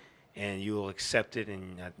 and you'll accept it.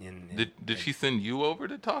 Did she send you over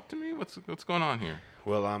to talk to me? What's going on here?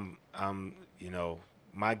 Well, I'm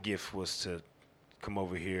my gift was to come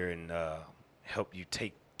over here and help you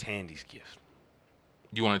take Tandy's gift.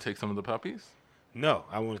 You want to take some of the puppies? No,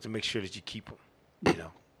 I wanted to make sure that you keep them. You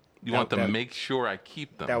know. You want to make sure I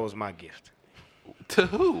keep them. That was my gift. To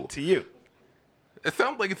who? To you. It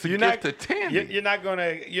sounds like it's a gift to Tandy. You're not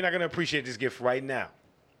gonna appreciate this gift right now,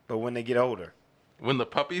 but when they get older, when the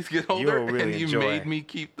puppies get older, really and you made me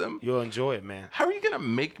keep them, you'll enjoy it, man. How are you gonna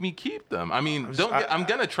make me keep them? I mean, I'm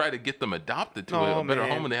gonna try to get them adopted to a better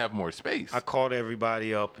home and they have more space. I called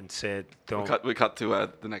everybody up and said, "Don't." We cut to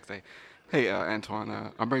the next day. Hey,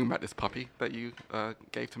 Antoine, I'm bringing back this puppy that you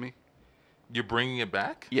gave to me. You're bringing it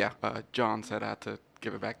back? Yeah. John said I had to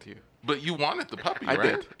give it back to you. But you wanted the puppy, I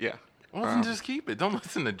right? did. Yeah. Well, then just keep it. Don't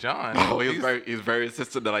listen to John. Oh, he's very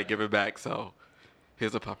insistent that I give it back. So,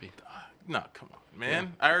 here's a puppy. No, come on, man.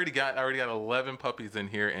 Yeah. I already got 11 puppies in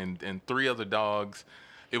here and 3 other dogs.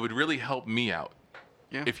 It would really help me out.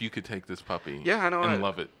 Yeah. If you could take this puppy. Yeah, I know. And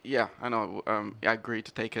love it. Yeah, I know. I agreed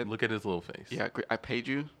to take it. Look at his little face. Yeah, I paid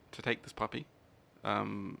you to take this puppy.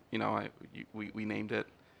 We named it.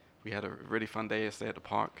 We had a really fun day yesterday at the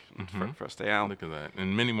park. First day out. Look at that.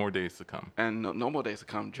 And many more days to come. And no more days to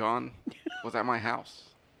come. John was at my house.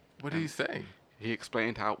 What did he say? He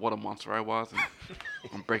explained what a monster I was. And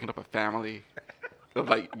I'm breaking up a family.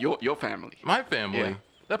 Like your family. My family? Yeah.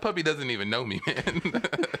 That puppy doesn't even know me, man.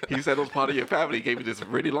 He said it was part of your family. He gave me this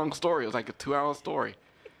really long story. It was like a 2-hour story.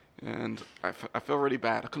 And I feel really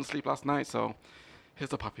bad. I couldn't sleep last night, so here's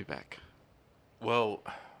the puppy back. Well,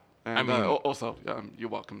 and, I mean, also, you're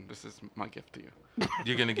welcome. This is my gift to you.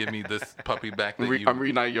 You're gonna give me this puppy back. I'm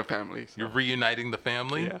reuniting your family. So. You're reuniting the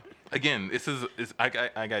family. Yeah. Again,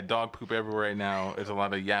 I got dog poop everywhere right now. There's a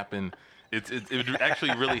lot of yapping. It would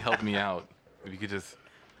actually really help me out if you could just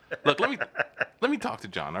look. Let me talk to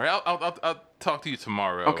John. All right, I'll talk to you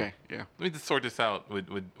tomorrow. Okay. Yeah. Let me just sort this out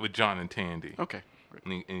with John and Tandy. Okay.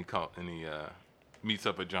 And he meets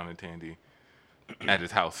up with John and Tandy at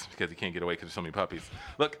his house because he can't get away because there's so many puppies.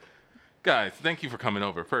 Look, guys, thank you for coming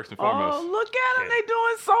over, first and foremost. Oh, look at them. They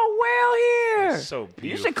doing so well here. It's so beautiful.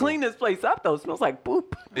 You should clean this place up, though. It smells like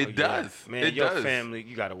poop. It does. Man, your family,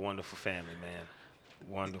 you got a wonderful family, man.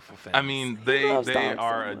 Wonderful family. I mean, they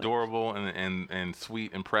are adorable and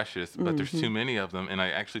sweet and precious, but there's too many of them. And I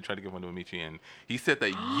actually tried to give one to Amechi, and he said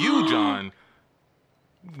that you, John,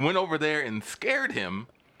 went over there and scared him.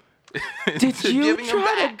 Did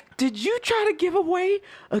you try to give away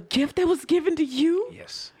a gift that was given to you?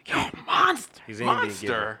 Yes. You're a monster. He's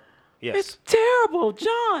monster. Yes. It's terrible,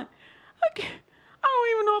 John. I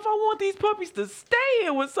don't even know if I want these puppies to stay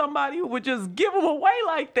here with somebody who would just give them away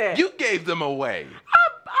like that. You gave them away.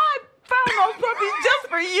 I found those puppies just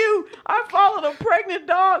for you. I followed a pregnant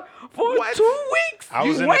dog for 2 weeks. I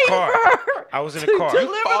was in the car. I was in the car.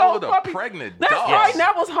 You followed a pregnant dog. That's right. And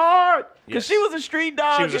that was hard because she was a street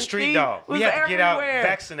dog. She was a street dog. We had to get out, everywhere.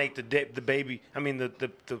 vaccinate the baby. I mean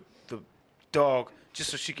the dog, just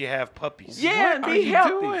so she could have puppies. Yeah, and be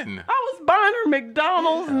healthy. Doing? I was buying her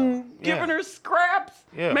McDonald's and giving her scraps,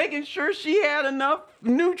 making sure she had enough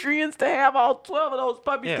nutrients to have all 12 of those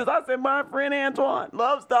puppies. Because I said my friend Antoine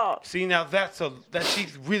loves dogs. See, now that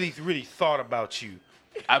she's really thought about you.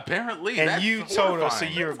 Apparently, and that's you told us a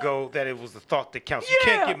year ago that it was the thought that counts. Yeah. You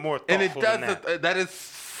can't get more thoughtful and it does than that. That is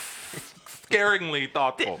scaringly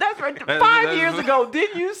thoughtful. That's right. That's- 5 years ago,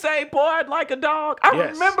 didn't you say, boy, I'd like a dog? I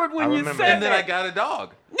Yes, remembered when I you remember said And then I got a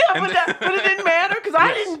dog. Yeah, but it didn't matter because I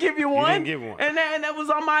Yes, didn't give you you one. didn't give one. And that was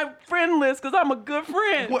on my friend list because I'm a good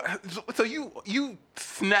friend. What, so you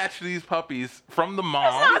snatched these puppies from the mom?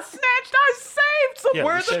 It's not snatched. I saved some. Yeah,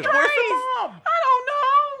 Where's the we strays? saved I them. don't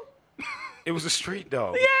know. It was a street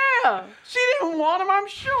dog. Yeah, she didn't want them. I'm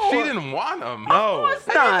sure. She didn't want them. No. Of course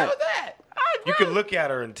I not. didn't know that. You could look at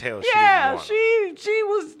her and tell she Yeah, didn't want it. she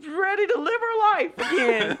was ready to live her life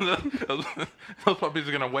again. Those puppies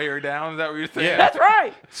are gonna weigh her down. Is that what you're saying? Yeah. That's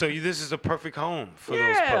right. So this is a perfect home for those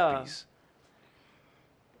Yeah. puppies.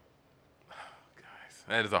 Guys,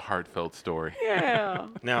 that is a heartfelt story. Yeah.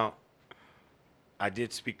 Now, I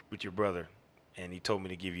did speak with your brother, and he told me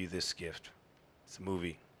to give you this gift. It's a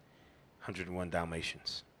movie, 101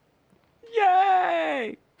 Dalmatians.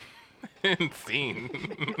 Yay. Insane.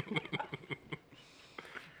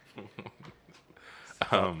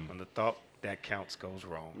 When the thought that counts goes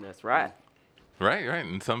wrong. That's right. Right.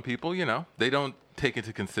 And some people, they don't take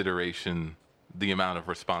into consideration the amount of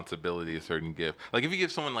responsibility a certain gift. Like if you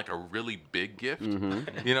give someone like a really big gift,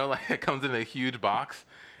 like it comes in a huge box,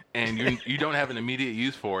 and you don't have an immediate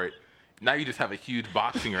use for it. Now you just have a huge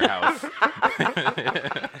box in your house.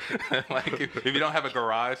 Like if you don't have a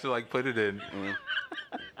garage to like put it in.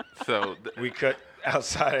 So We cut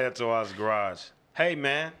outside Antoine's garage. Hey,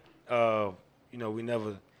 man,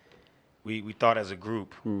 we thought as a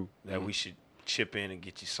group that we should chip in and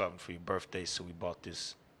get you something for your birthday, so we bought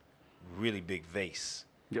this really big vase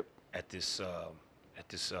Yep. at this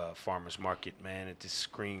farmer's market, man. It just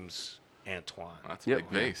screams Antoine. that's a Yep. big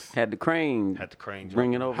vase. Had the crane. Had the crane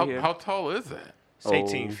Bring it over How, here. how tall is that? It's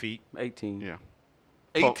 18 feet. 18. Yeah.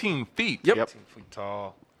 18 feet. Yep. 18 feet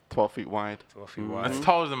tall, 12 feet wide. 12 feet wide. That's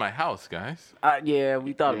taller than my house, guys. Yeah,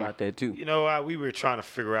 we thought about that too. You know, we were trying to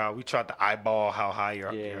figure out. We tried to eyeball how high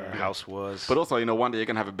your Yeah. house was. But also, one day you're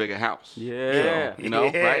going to have a bigger house. Yeah. You know,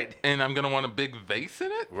 Yeah. right? And I'm gonna want a big vase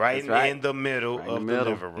in it. Right, That's right. in the middle Right in of the the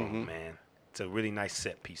middle. living room, man. It's a really nice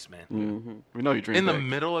set piece, man. We know you dream In the big.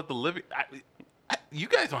 middle of the living. You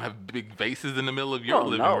guys don't have big vases in the middle of your Oh,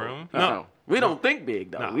 living no. room. No. We don't think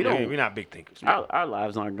big though. No, we don't. We're not big thinkers. Our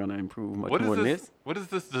lives aren't gonna improve much What more is than this? this. What is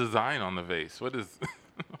this design on the vase? What is?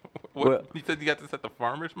 Well- You said you got this at the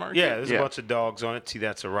farmer's market. Yeah, there's Yeah. a bunch of dogs on it. See,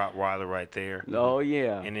 that's a Rottweiler right there. Oh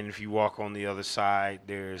yeah. And then if you walk on the other side,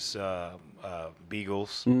 there's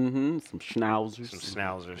beagles, Mm-hmm. Some schnauzers. some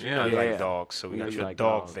schnauzers. Yeah. You know you Yeah. like dogs, so we You know got you your like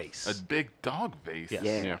dog dogs. vase. A big dog vase. Yes.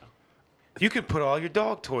 Yeah. Yeah. You can put all your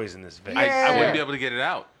dog toys in this vase. I wouldn't be able to get it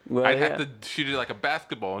out. Well, I'd yeah. have to shoot it like a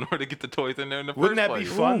basketball in order to get the toys in there in the Wouldn't first that be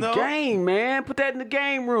place. fun, Ooh, though? game, man. Put that in the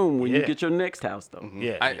game room when you Yeah. get your next house though.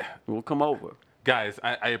 Yeah. I, We'll come over. guys,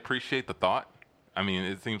 I appreciate the thought. I mean,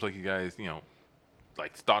 it seems like you guys,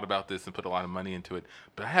 like thought about this and put a lot of money into it.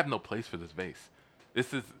 But I have no place for this vase.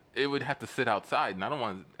 It would have to sit outside, and I don't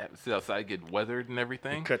want to have to sit outside, get weathered and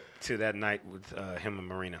everything. Cut to that night with him and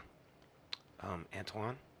Marina.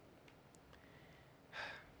 Antoine,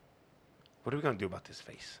 what are we gonna do about this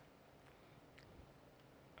vase?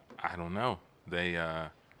 I don't know. They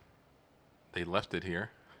left it here.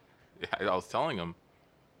 I was telling them,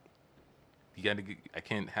 you got to.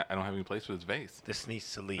 I don't have any place for this vase. This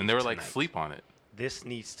needs to leave. And they were like, tonight. sleep on it. This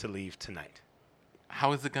needs to leave tonight.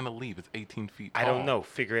 How is it gonna leave? It's 18 feet tall. I don't know.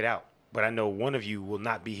 Figure it out. But I know one of you will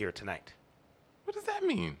not be here tonight. What does that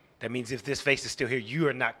mean? That means if this vase is still here, you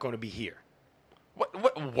are not going to be here.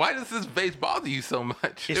 What? Why does this vase bother you so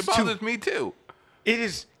much? It's It bothers me too. It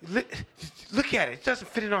is. Look at it. It doesn't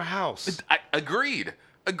fit in our house. I agreed.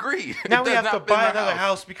 Now It we does have not to fit in buy our another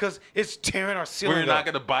house because it's tearing our ceiling We're not up.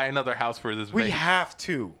 gonna buy another house for this We vase. have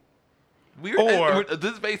to. Or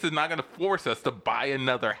this vase is not gonna force us to buy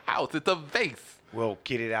another house. It's a vase. Well,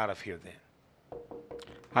 get it out of here then.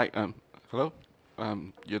 Hi, hello?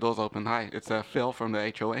 Your door's open. Hi, it's Phil from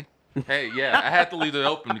the HOA. Hey, yeah, I had to leave it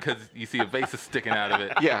open because you see a vase is sticking out of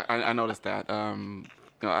it. Yeah, I noticed that.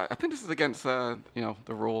 I think this is against, the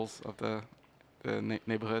rules of the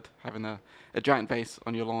neighborhood, having a giant vase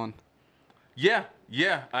on your lawn. Yeah.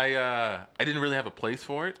 I didn't really have a place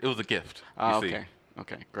for it. It was a gift. You see.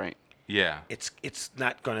 Okay, great. Yeah. It's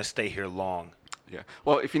not going to stay here long. Yeah.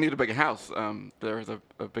 Well, if you need a bigger house, there is a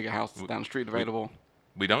bigger house down the street available.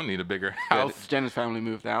 We don't need a bigger Yeah, house. Jenna's family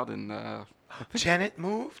moved out, and Janet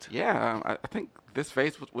moved? yeah, I think this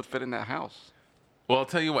vase would fit in that house. Well, I'll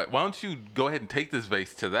tell you what. Why don't you go ahead and take this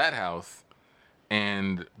vase to that house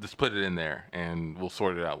and just put it in there, and we'll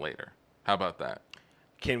sort it out later. How about that?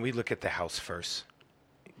 Can we look at the house first?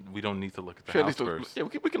 We don't need to look at the Sure, at house least first. yeah,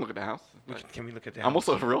 we can look at the house. Can we look at that? I'm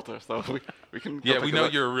also a realtor, so we can. go Yeah, take we a know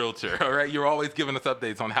look. you're a realtor. All right, you're always giving us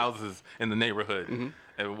updates on houses in the neighborhood Mm-hmm.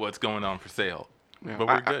 and what's going on for sale. Yeah. But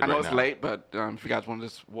we're good I know right it's now. late, but if you guys want to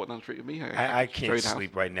just walk down the street with me, I show can't you the house.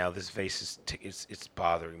 sleep right now. This vase is it's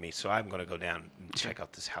bothering me. So I'm gonna go down and check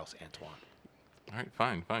out this house, Antoine. All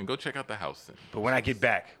right, fine. Go check out the house then. But when I get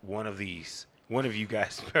back, one of you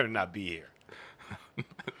guys better not be here.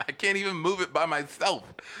 I can't even move it by myself.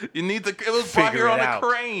 You need to. It was brought Figure here it on a out.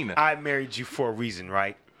 crane. I married you for a reason,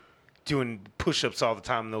 right? Doing push-ups all the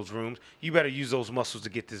time in those rooms. You better use those muscles to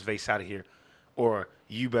get this vase out of here, or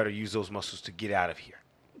you better use those muscles to get out of here.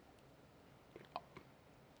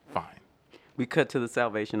 Fine. We cut to the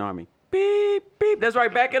Salvation Army. Beep, beep. That's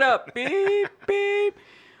right. Back it up. Beep, beep.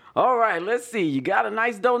 All right. Let's see. You got a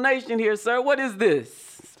nice donation here, sir. What is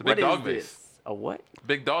this? a big What is dog this? vase. A what?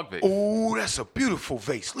 Big dog vase. Oh, that's a beautiful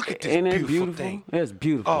vase. Look at this Ain't it beautiful, beautiful? thing. That's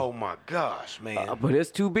beautiful. Oh my gosh, man. But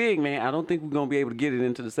it's too big, man. I don't think we're gonna be able to get it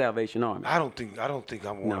into the Salvation Army. I don't think I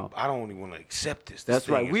want. No. I don't even want to accept this. That's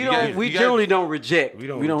thing right. is- We You guys- we you guys- generally don't reject. We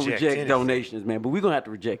don't reject reject anything. donations, man. But we're gonna have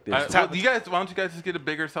to reject this. Well, you guys, why don't you guys just get a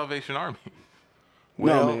bigger Salvation Army?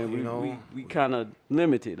 Well, no, man. you know, we kind of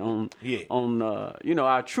limited on Yeah. on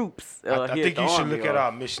our troops. I here think at you the should Army look at are-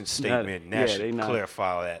 our mission statement. yeah, That they should not-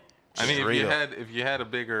 clarify that. I mean, Straight up. if you had a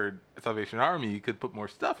bigger Salvation Army, you could put more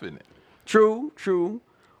stuff in it. True,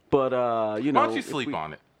 but Why don't you if sleep we-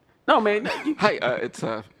 on it? No, man. Hi, it's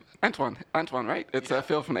Antoine, right? It's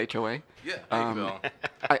Phil from HOA. Yeah. Hey, Phil.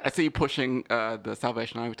 I see you pushing the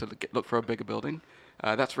Salvation Army to look for a bigger building.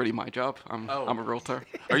 That's really my job. I'm a realtor.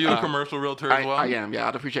 Are you a commercial realtor as well? I am. Yeah,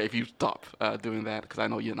 I'd appreciate if you stop doing that because I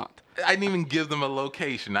know you're not. I didn't even give them a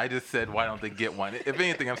location. I just said, why don't they get one? If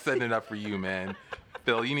anything, I'm setting it up for you, man.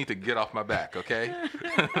 Phil, you need to get off my back, okay?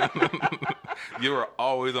 You are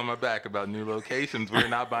always on my back about new locations. We're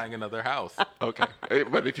not buying another house. Okay,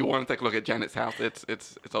 but if you want to take a look at Janet's house, it's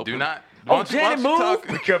open. Do not. Oh, why Janet, don't you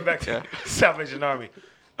move. We come back to Salvation Army.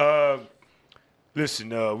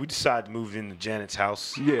 Listen, we decided to move into Janet's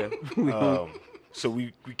house. Yeah. So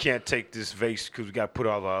we can't take this vase because we got to put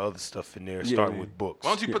all our other stuff in there, Yeah. starting with books.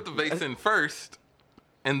 Why don't you put the vase in first,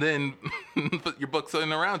 and then put your books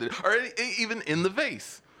in around it, or even in the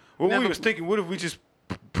vase? Well, Never- we was thinking, what if we just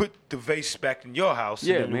put the vase back in your house?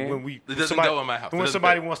 Yeah, and then man. When It doesn't go in my house. It When doesn't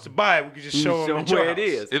somebody go. wants to buy it, we can just show them where your it house.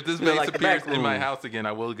 is. If this You know, vase like the appears back in my room. house again,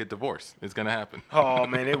 I will get divorced. It's gonna happen. Oh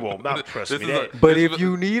man, it won't. Not trust This me. is That. But This if is-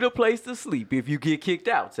 you need a place to sleep, if you get kicked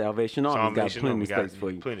out, Salvation Army's got Salvation plenty Army of got space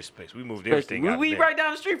for you. Plenty of space. We moved Especially- everything out we there. right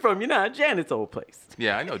down the street from you now, Janet's old place.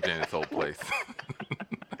 Yeah, I know Janet's old place.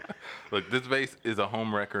 Look, this vase is a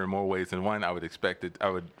home wrecker in more ways than one. I would expect it. I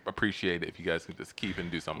would appreciate it if you guys could just keep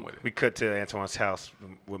and do something with it. We cut to Antoine's house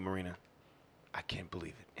with Marina. I can't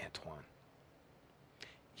believe it, Antoine.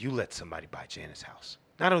 You let somebody buy Janet's house.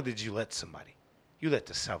 Not only did you let somebody, you let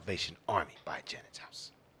the Salvation Army buy Janet's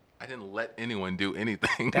house. I didn't let anyone do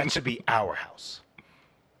anything. That should be our house.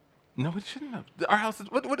 No, it shouldn't have. Our house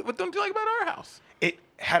is. What don't you like about our house? It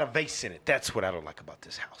had a vase in it. That's what I don't like about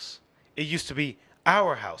this house. It used to be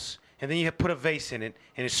our house, and then you had put a vase in it,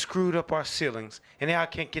 and it screwed up our ceilings, and now I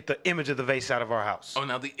can't get the image of the vase out of our house. Oh,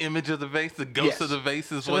 now the image of the vase, the ghost Yes. of the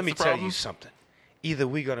vase is So what's let me the tell problem? you something. Either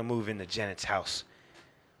we're going to move into Janet's house,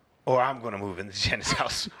 or I'm going to move into Janet's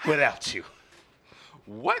house without you.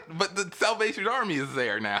 What? But the Salvation Army is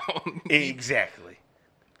there now. Exactly.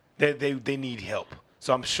 They need help.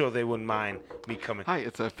 So I'm sure they wouldn't mind me coming. Hi,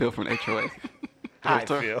 it's Phil from HOA. Hi,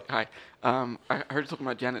 Realtor. Phil. Hi. I heard you talking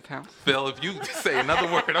about Janet's house. Phil, if you say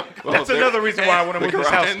another word, I'm That's another reason why I want to move this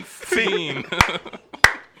house. And scene.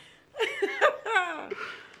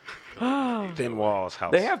 Thin walls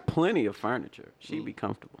house. They have plenty of furniture. She'd be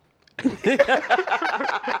comfortable.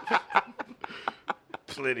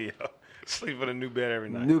 plenty of sleep in a new bed every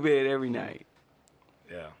night. New bed every night.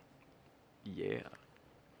 Yeah. Yeah.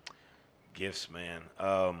 Gifts, man.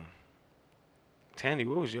 Tandy,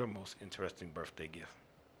 what was your most interesting birthday gift?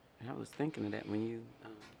 I was thinking of that when you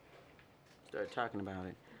started talking about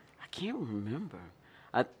it. I can't remember.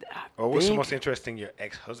 Or what's the think- most interesting your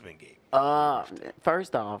ex-husband gave?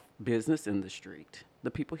 First off, business in the street.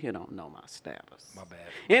 The people here don't know my status. My bad.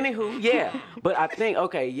 Anywho, yeah. But I think,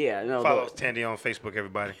 okay, yeah. No, Follow Tandy on Facebook,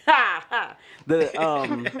 everybody.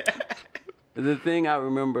 The thing I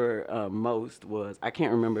remember most was, I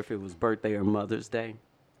can't remember if it was birthday or Mother's Day,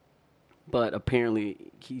 but apparently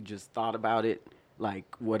he just thought about it like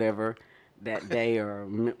whatever that day or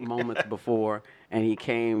moments before, and he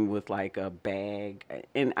came with like a bag.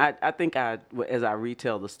 And I think as I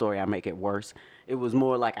retell the story, I make it worse. It was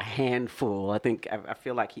more like a handful. I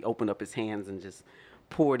feel like he opened up his hands and just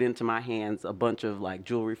poured into my hands a bunch of like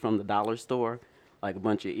jewelry from the dollar store, like a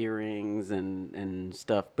bunch of earrings and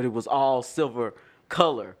stuff. But it was all silver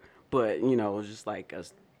color. But, you know, it was just like a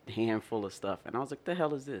handful of stuff. And I was like, the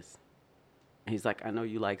hell is this? And he's like, I know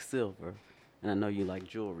you like silver, and I know you like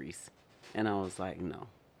jewelries. And I was like, no.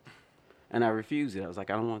 And I refused it. I was like,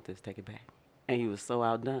 I don't want this. Take it back. And he was so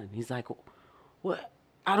outdone. He's like, what?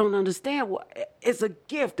 I don't understand. What? It's a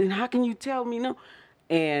gift, and how can you tell me no?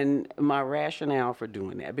 And my rationale for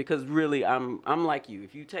doing that, because really, I'm like you.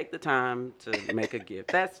 If you take the time to make a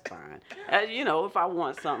gift, that's fine. You know, if I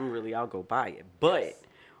want something, really, I'll go buy it. But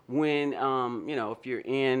when, you know, if you're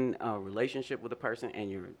in a relationship with a person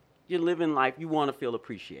and you're living life, you want to feel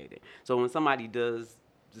appreciated. So when somebody does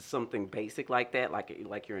something basic like that,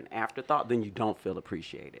 like you're an afterthought, then you don't feel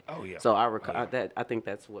appreciated. Oh yeah. So I think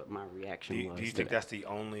that's what my reaction was. Do you think that's the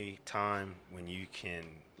only time when you can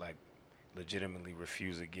like legitimately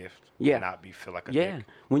refuse a gift? Yeah. And not feel like a Yeah. dick?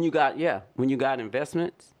 When you got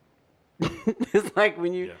investments, it's like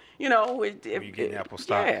when you you know when you get Apple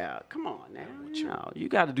stock. Yeah, come on now. You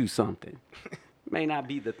got to do something. May not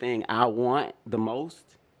be the thing I want the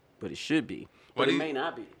most, but it should be. But it may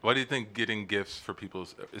not be. Why do you think getting gifts for people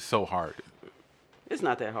is so hard? It's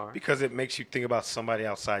not that hard. Because it makes you think about somebody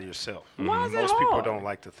outside yourself. Why is it Most people hard? don't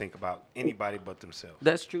like to think about anybody but themselves.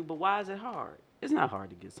 That's true, but why is it hard? It's not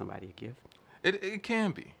hard to give somebody a gift. It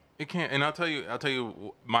can be. It can, and I'll tell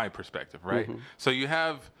you my perspective, right? Mm-hmm. So you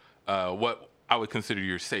have what I would consider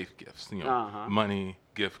your safe gifts, you know, money,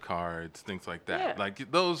 gift cards, things like that. Yeah. Like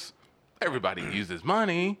those, everybody uses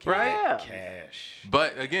money, right? Yeah. Cash.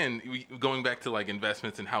 But again, going back to like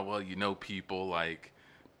investments and how well you know people, like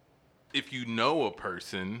if you know a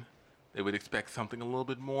person, they would expect something a little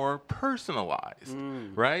bit more personalized,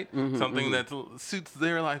 right? Something that suits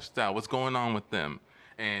their lifestyle, what's going on with them.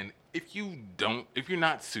 And if you're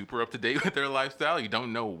not super up to date with their lifestyle, you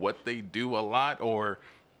don't know what they do a lot, or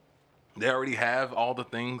they already have all the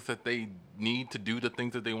things that they need to do the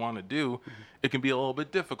things that they want to do, it can be a little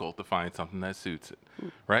bit difficult to find something that suits it,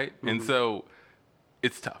 right? And so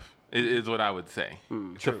it's tough. It is what I would say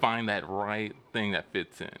to find that right thing that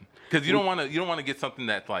fits in, because you don't want to get something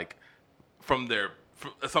that's like from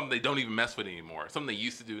something they don't even mess with anymore, something they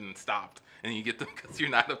used to do and stopped, and you get them because you're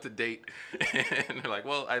not up to date, and they're like,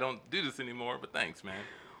 well, I don't do this anymore, but thanks, man.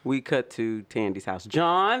 We cut to Tandy's house.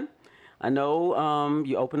 John, I know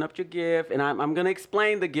you open up your gift, and I'm going to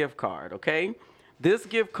explain the gift card, okay? This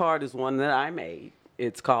gift card is one that I made.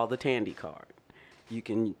 It's called the Tandy card.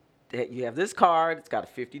 You have this card. It's got a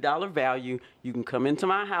 $50 value. You can come into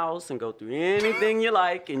my house and go through anything you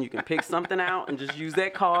like, and you can pick something out and just use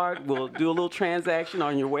that card. We'll do a little transaction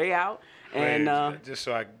on your way out. And just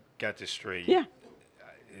so I got this straight. Yeah.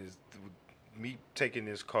 Is me taking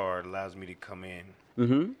this card allows me to come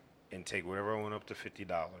in and take whatever I want up to $50.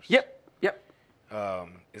 Yep.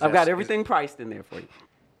 I've got everything priced in there for you.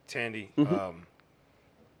 Tandy,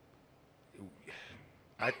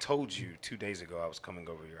 I told you 2 days ago I was coming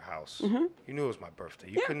over to your house. You knew it was my birthday.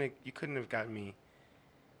 You couldn't have gotten me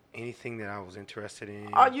anything that I was interested in.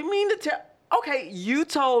 Oh, you mean to tell? Okay, you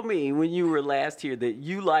told me when you were last here that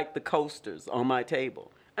you liked the coasters on my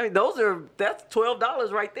table. I mean, that's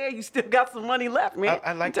 $12 right there. You still got some money left, man.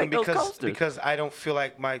 I like them because I don't feel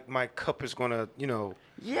like my cup is gonna, you know.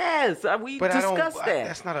 Yes, we discussed that.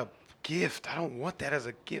 That's not a gift. I don't want that as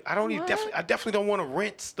a gift. I definitely don't want to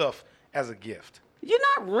rent stuff as a gift. You're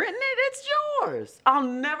not renting it. It's yours. I'll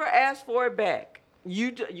never ask for it back.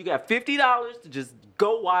 You got $50 to just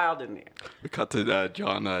go wild in there. We cut to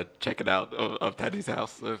John checking out of Teddy's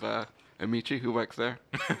house with Amechi, who works there.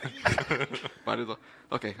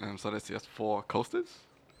 Okay, so let's see. That's 4 coasters,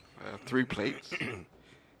 3 plates, and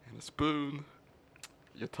a spoon.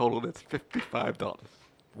 Your total is $55.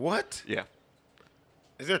 What? Yeah.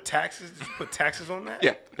 Is there taxes? Did you put taxes on that?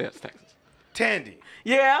 Yeah, it's taxes. Tandy.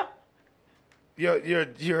 Yeah.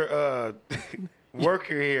 Your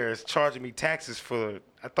worker here is charging me taxes for.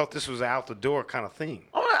 I thought this was an out the door kind of thing.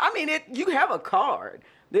 Oh, I mean, you have a card.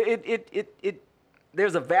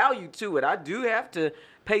 There's a value to it. I do have to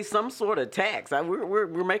pay some sort of tax.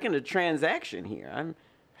 We're making a transaction here.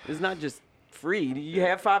 It's not just free. Do you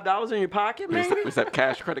have $5 in your pocket, man? Is that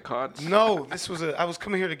cash, credit cards? No, I was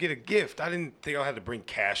coming here to get a gift. I didn't think I had to bring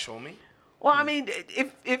cash on me. Well, I mean,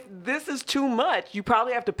 if this is too much, you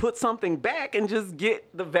probably have to put something back and just get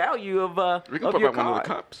the value of We can of put your back card. one of the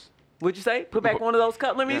cups. What'd you say? Put back one of those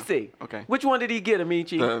cups? Let me Yeah. see. Okay. Which one did he get,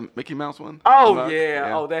 Amechi? The Mickey Mouse one? Oh, Mug?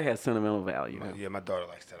 yeah. Oh, that has sentimental value. Yeah, my daughter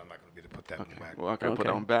likes that. I'm not gonna be able to put that one back. Well, okay, put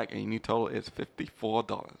that one back, and your new total is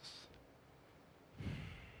 $54.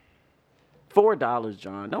 $4,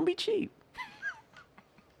 John. Don't be cheap.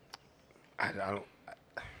 I don't.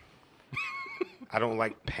 I don't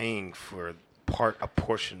like paying for a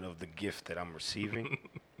portion of the gift that I'm receiving.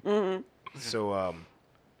 So,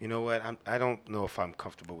 you know what? I don't know if I'm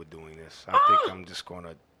comfortable with doing this. I think I'm just going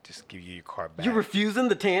to just give you your card back. You refusing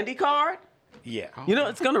the Tandy card? Yeah. You know,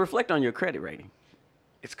 it's going to reflect on your credit rating.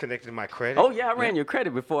 It's connected to my credit? Oh, yeah, I ran your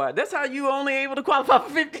credit before. That's how you only able to qualify for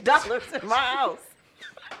 $50 in my house.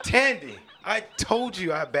 Tandy, I told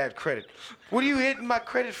you I have bad credit. What are you hitting my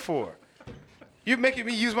credit for? You're making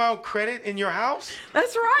me use my own credit in your house?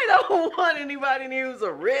 That's right. I don't want anybody to use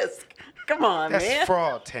a risk. Come on, That's man.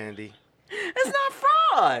 fraud, Tandy. It's not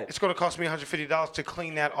fraud. It's going to cost me $150 to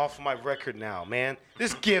clean that off of my record now, man.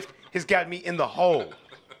 This gift has got me in the hole.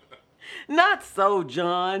 Not so,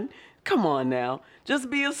 John. Come on now. Just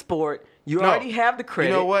be a sport. You already have the credit.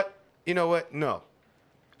 You know what? No.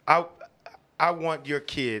 I want your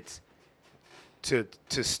kids to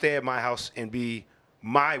stay at my house and be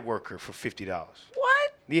my worker for $50.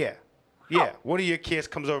 What? Yeah. Yeah. One of your kids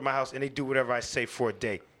comes over to my house and they do whatever I say for a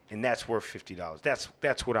day, and that's worth $50.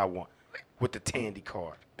 That's what I want with the Tandy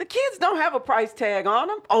card. The kids don't have a price tag on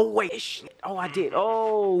them. Oh, wait. Shit. Oh, I did.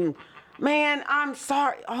 Oh, man, I'm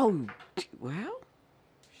sorry. Oh, well,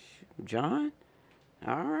 John,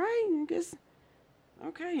 all right. I guess,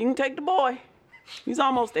 okay, you can take the boy. He's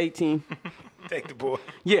almost 18. Take the boy.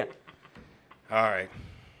 Yeah. All right.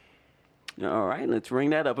 All right, let's ring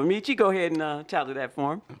that up. Amici, go ahead and tally that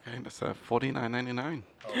for him. Okay, that's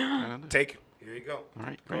 $49.99. Take it. Here you go. All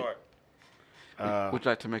right, great. Card. Would you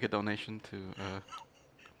like to make a donation to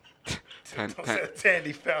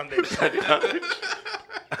Tandy Foundation.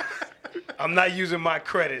 I'm not using my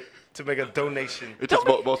credit to make a donation. It's just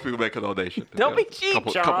most people make a donation. Don't be cheap,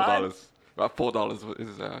 couple John. dollars. About $4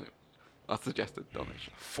 is a suggested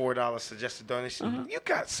donation. $4 suggested donation. You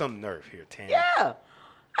got some nerve here, Tandy. Yeah.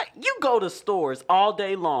 You go to stores all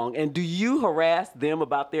day long, and do you harass them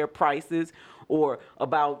about their prices or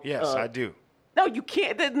about... Yes, I do. No, you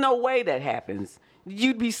can't. There's no way that happens.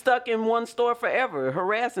 You'd be stuck in one store forever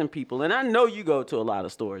harassing people. And I know you go to a lot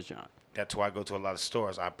of stores, John. That's why I go to a lot of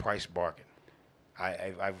stores. I price bargain.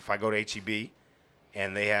 If I go to HEB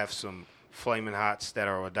and they have some Flamin' Hots that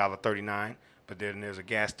are $1.39, but then there's a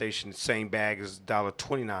gas station, same bag as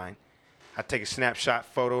 $1.29, I take a snapshot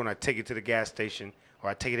photo and I take it to the gas station, or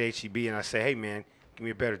I take it to HEB and I say, hey, man, give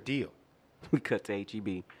me a better deal. We cut to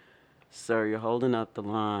HEB. Sir, you're holding up the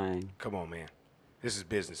line. Come on, man. This is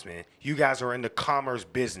business, man. You guys are in the commerce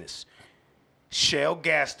business. Shell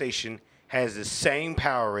gas station has the same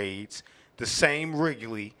Powerades, the same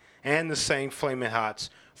Wrigley, and the same Flamin'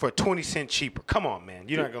 Hots for 20 cents cheaper. Come on, man.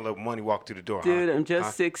 You're not going to let money walk through the door, Dude, huh? I'm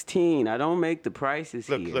just 16. I don't make the prices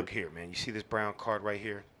here. Look here, man. You see this brown card right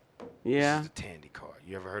here? Yeah? This is the Tandy card.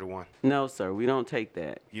 You ever heard of one? No, sir. We don't take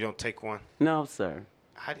that. You don't take one? No, sir.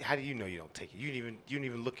 How do you know you don't take it? You didn't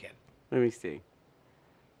even look at it. Let me see.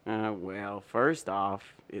 Well, first off,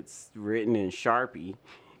 it's written in Sharpie.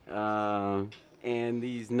 And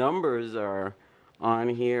these numbers are on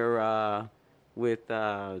here with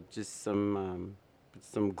just some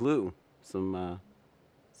glue, some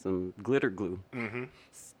glitter glue. Mm-hmm.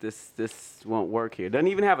 This won't work here. Doesn't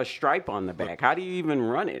even have a stripe on the back. How do you even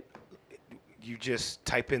run it? You just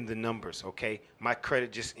type in the numbers, okay? My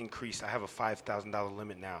credit just increased. I have a $5,000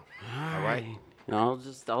 limit now. All right?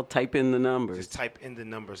 I'll type in the numbers. Just type in the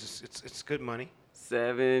numbers. It's good money.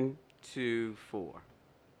 724.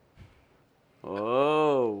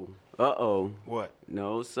 Oh. Uh-oh. What?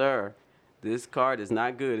 No, sir. This card is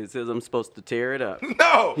not good. It says I'm supposed to tear it up.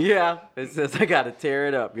 No! Yeah, it says I got to tear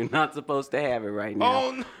it up. You're not supposed to have it right now.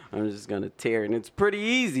 Oh, no. I'm just going to tear it. And it's pretty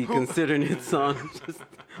easy considering it's on just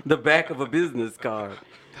the back of a business card.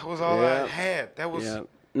 That was all I had. That was... Yeah.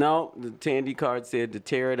 No, the Tandy card said to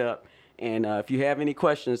tear it up. And if you have any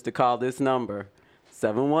questions, to call this number,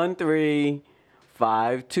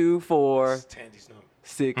 713-524-1635. It's Tandy's number.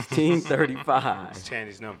 It's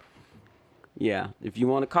Tandy's number. Yeah, if you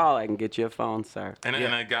want to call, I can get you a phone, sir. And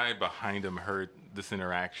a guy behind him heard this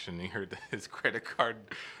interaction. He heard that his credit card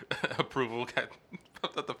approval got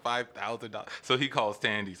pumped up to $5,000. So he calls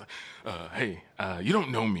Tandy. He's like, hey, you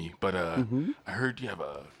don't know me, but I heard you have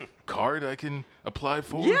a card I can apply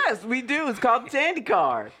for. Yes, we do. It's called the Tandy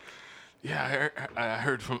card. Yeah, I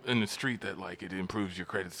heard from in the street that like it improves your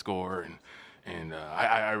credit score, and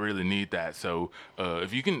I really need that. So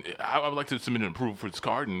if you can, I would like to submit an approval for this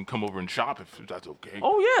card and come over and shop if that's okay.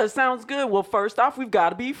 Oh yeah, it sounds good. Well, first off, we've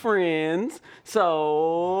got to be friends.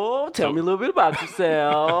 So tell me a little bit about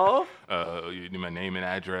yourself. You need my name and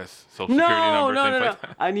address, social security number, things like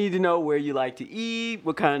that. I need to know where you like to eat,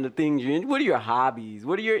 what kind of things you're into. What are your hobbies?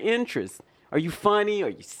 What are your interests? Are you funny? Are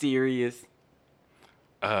you serious?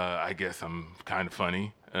 I guess I'm kind of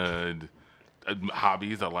funny.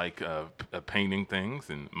 hobbies. I like painting things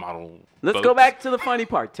and model. Let's boats. go back to the funny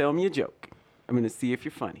part. Tell me a joke. I'm going to see if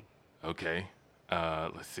you're funny. Okay.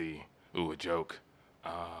 Let's see. Ooh, a joke.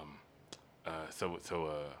 Oh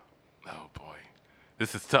boy,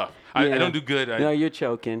 this is tough. I don't do good. No, you're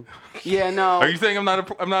choking. Yeah, no. Are you saying I'm not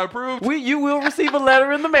approved? You will receive a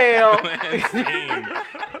letter in the mail. That's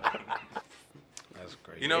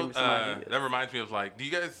great. You know, that reminds me of like, do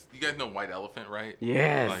you guys know White Elephant, right?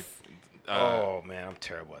 Yes. Like, oh man, I'm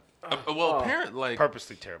terrible at apparently, like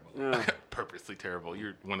purposely terrible. purposely terrible.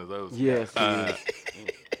 You're one of those. Yes.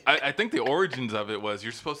 I think the origins of it was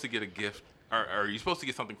you're supposed to get a gift, or you're supposed to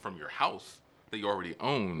get something from your house that you already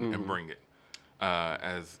own and bring it.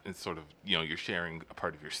 As it's sort of, you're sharing a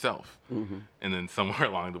part of yourself. And then somewhere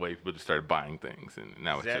along the way, people just started buying things, and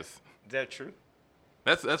now Is that true?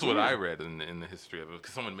 That's what I read in the history of it,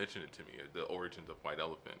 because someone mentioned it to me, the origins of White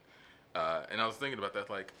Elephant. And I was thinking about that,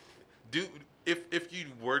 like, if you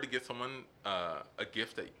were to get someone a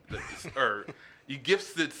gift or you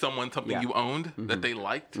gifted someone something you owned that they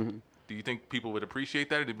liked, do you think people would appreciate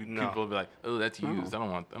that, or do people be like, "Oh, that's used. I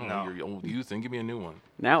don't want your old used thing. Give me a new one."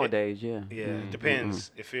 Nowadays, yeah. Yeah, it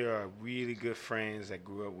depends. If you're really good friends that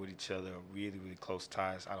grew up with each other, really, really close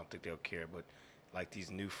ties, I don't think they'll care. But like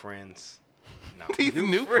these new friends, no. These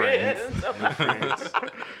new friends. New friends.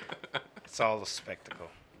 It's all a spectacle.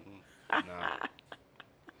 No.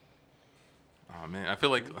 Oh man, I feel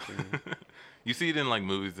like you see it in like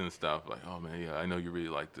movies and stuff. Like, oh man, yeah, I know you really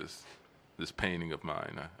like this painting of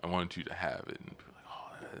mine. I want you to have it. And people are like, oh,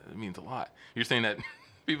 that means a lot. You're saying that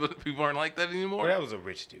people aren't like that anymore? Well, that was a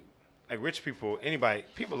rich dude. Like rich people,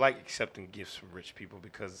 people like accepting gifts from rich people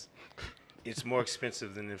because it's more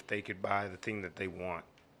expensive than if they could buy the thing that they want,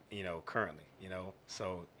 currently,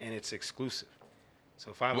 So, and it's exclusive. So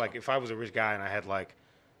if I was a rich guy and I had like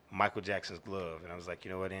Michael Jackson's glove, and I was like, you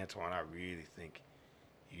know what, Antoine, I really think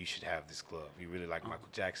you should have this glove. You really like Michael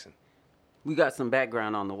Jackson. We got some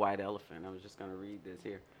background on the White Elephant. I was just going to read this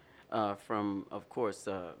here from, of course,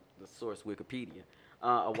 the source Wikipedia.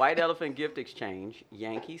 A White Elephant gift exchange,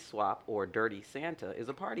 Yankee Swap, or Dirty Santa is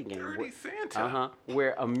a party game. Dirty Santa?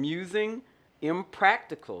 Where amusing,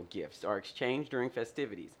 impractical gifts are exchanged during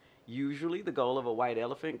festivities. Usually, the goal of a White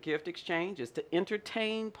Elephant gift exchange is to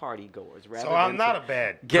entertain partygoers. So I'm not a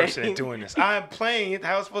bad person at doing this. I'm playing it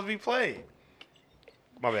how it's supposed to be played.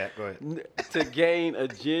 My bad. Go ahead. To gain a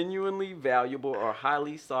genuinely valuable or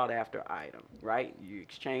highly sought after item, right? You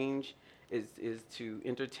exchange is to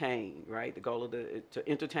entertain, right? The goal of to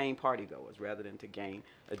entertain partygoers rather than to gain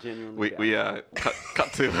a genuinely valuable.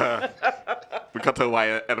 cut to a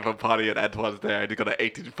White Elephant party and Antoine's there and he got an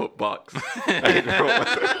 18-foot box.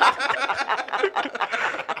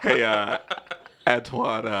 Hey,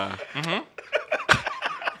 Antoine.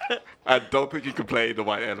 I don't think you can play the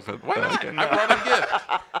White Elephant. Why not? I brought a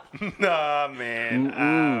gift. Nah,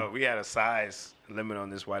 man. We had a size limit on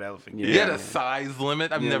this White Elephant gift. You had a size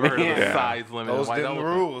limit? I've never heard of a size limit. Those them the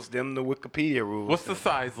rules. Them the Wikipedia rules. What's the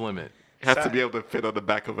size limit? It has to be able to fit on the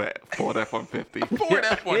back of a Ford F-150. Ford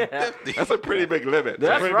F-150. That's a pretty big limit.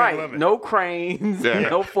 That's right. No cranes,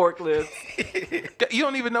 no forklifts. You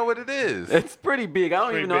don't even know what it is. It's pretty big. I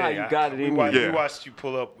don't even know how you got it in here. We watched you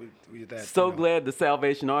pull up with that. So glad the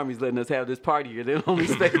Salvation Army's letting us have this party here. They only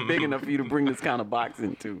stay big enough for you to bring this kind of box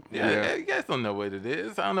into. Yeah, you guys don't know what it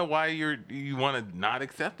is. I don't know why you want to not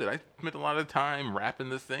accept it. I spent a lot of time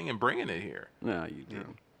wrapping this thing and bringing it here. No, you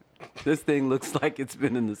didn't. This thing looks like it's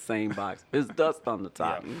been in the same box. There's dust on the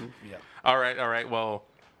top. Yeah. All right. Well,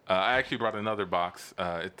 I actually brought another box.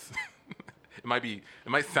 It might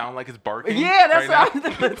sound like it's barking. Yeah,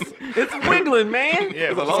 that's it's wiggling, man.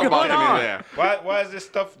 Yeah, there's a lot of barking in there. Why is this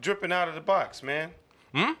stuff dripping out of the box, man?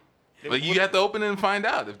 Well, you have to open it and find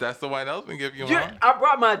out if that's the White Elephant gift you want. I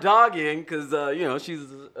brought my dog in because, she's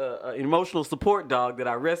an emotional support dog that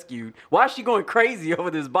I rescued. Why is she going crazy over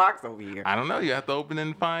this box over here? I don't know. You have to open it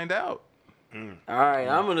and find out. All right,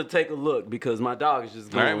 I'm going to take a look because my dog is just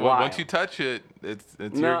going wild. wild. Once you touch it, it's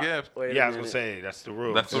your gift. Yeah, I was going to say, that's the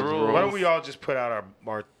rule. That's the rule. Why don't we all just put out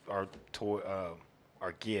our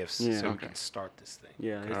gifts so we can start this thing?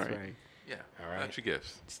 Yeah, that's right. Yeah, all right. That's your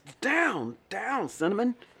gifts. Down,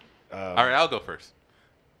 Cinnamon. All right, I'll go first.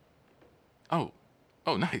 Oh,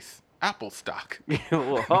 nice. Apple stock.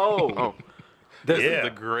 Whoa. This is a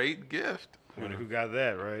great gift. I wonder who got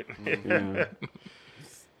that, right? Yeah.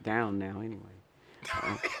 It's down now anyway.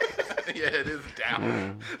 Yeah, it is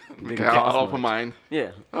down. Okay, I'll open mine.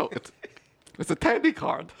 Yeah. Oh, it's a Tandy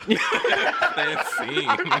card. Fancy.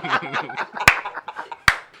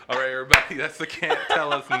 All right, everybody, that's the Can't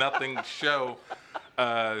Tell Us Nothing show.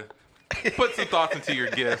 Put some thoughts into your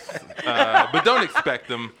gifts, but don't expect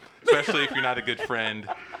them. especially if you're not a good friend.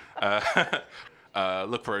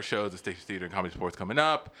 Look for our shows at Station Theater and Comedy Sports coming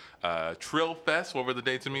up. Trill Fest, what were the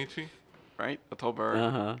dates, Amechi? Right,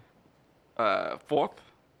 October 4th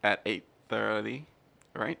at 8:30.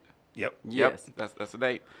 Right. Yep. Yes. Yep, that's the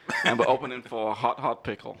date. And we're opening for Hot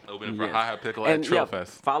Pickle. Opening for Yes. Hot Pickle at Trill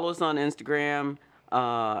Fest. Follow us on Instagram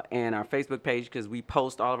and our Facebook page because we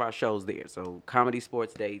post all of our shows there. So comedy,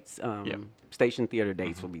 sports dates, Station Theater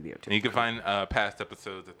dates will be there too. And you can find past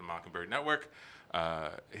episodes at the Mockingbird Network.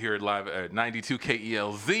 Here live at 92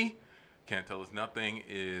 KELZ. Can't Tell Us Nothing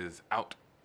is out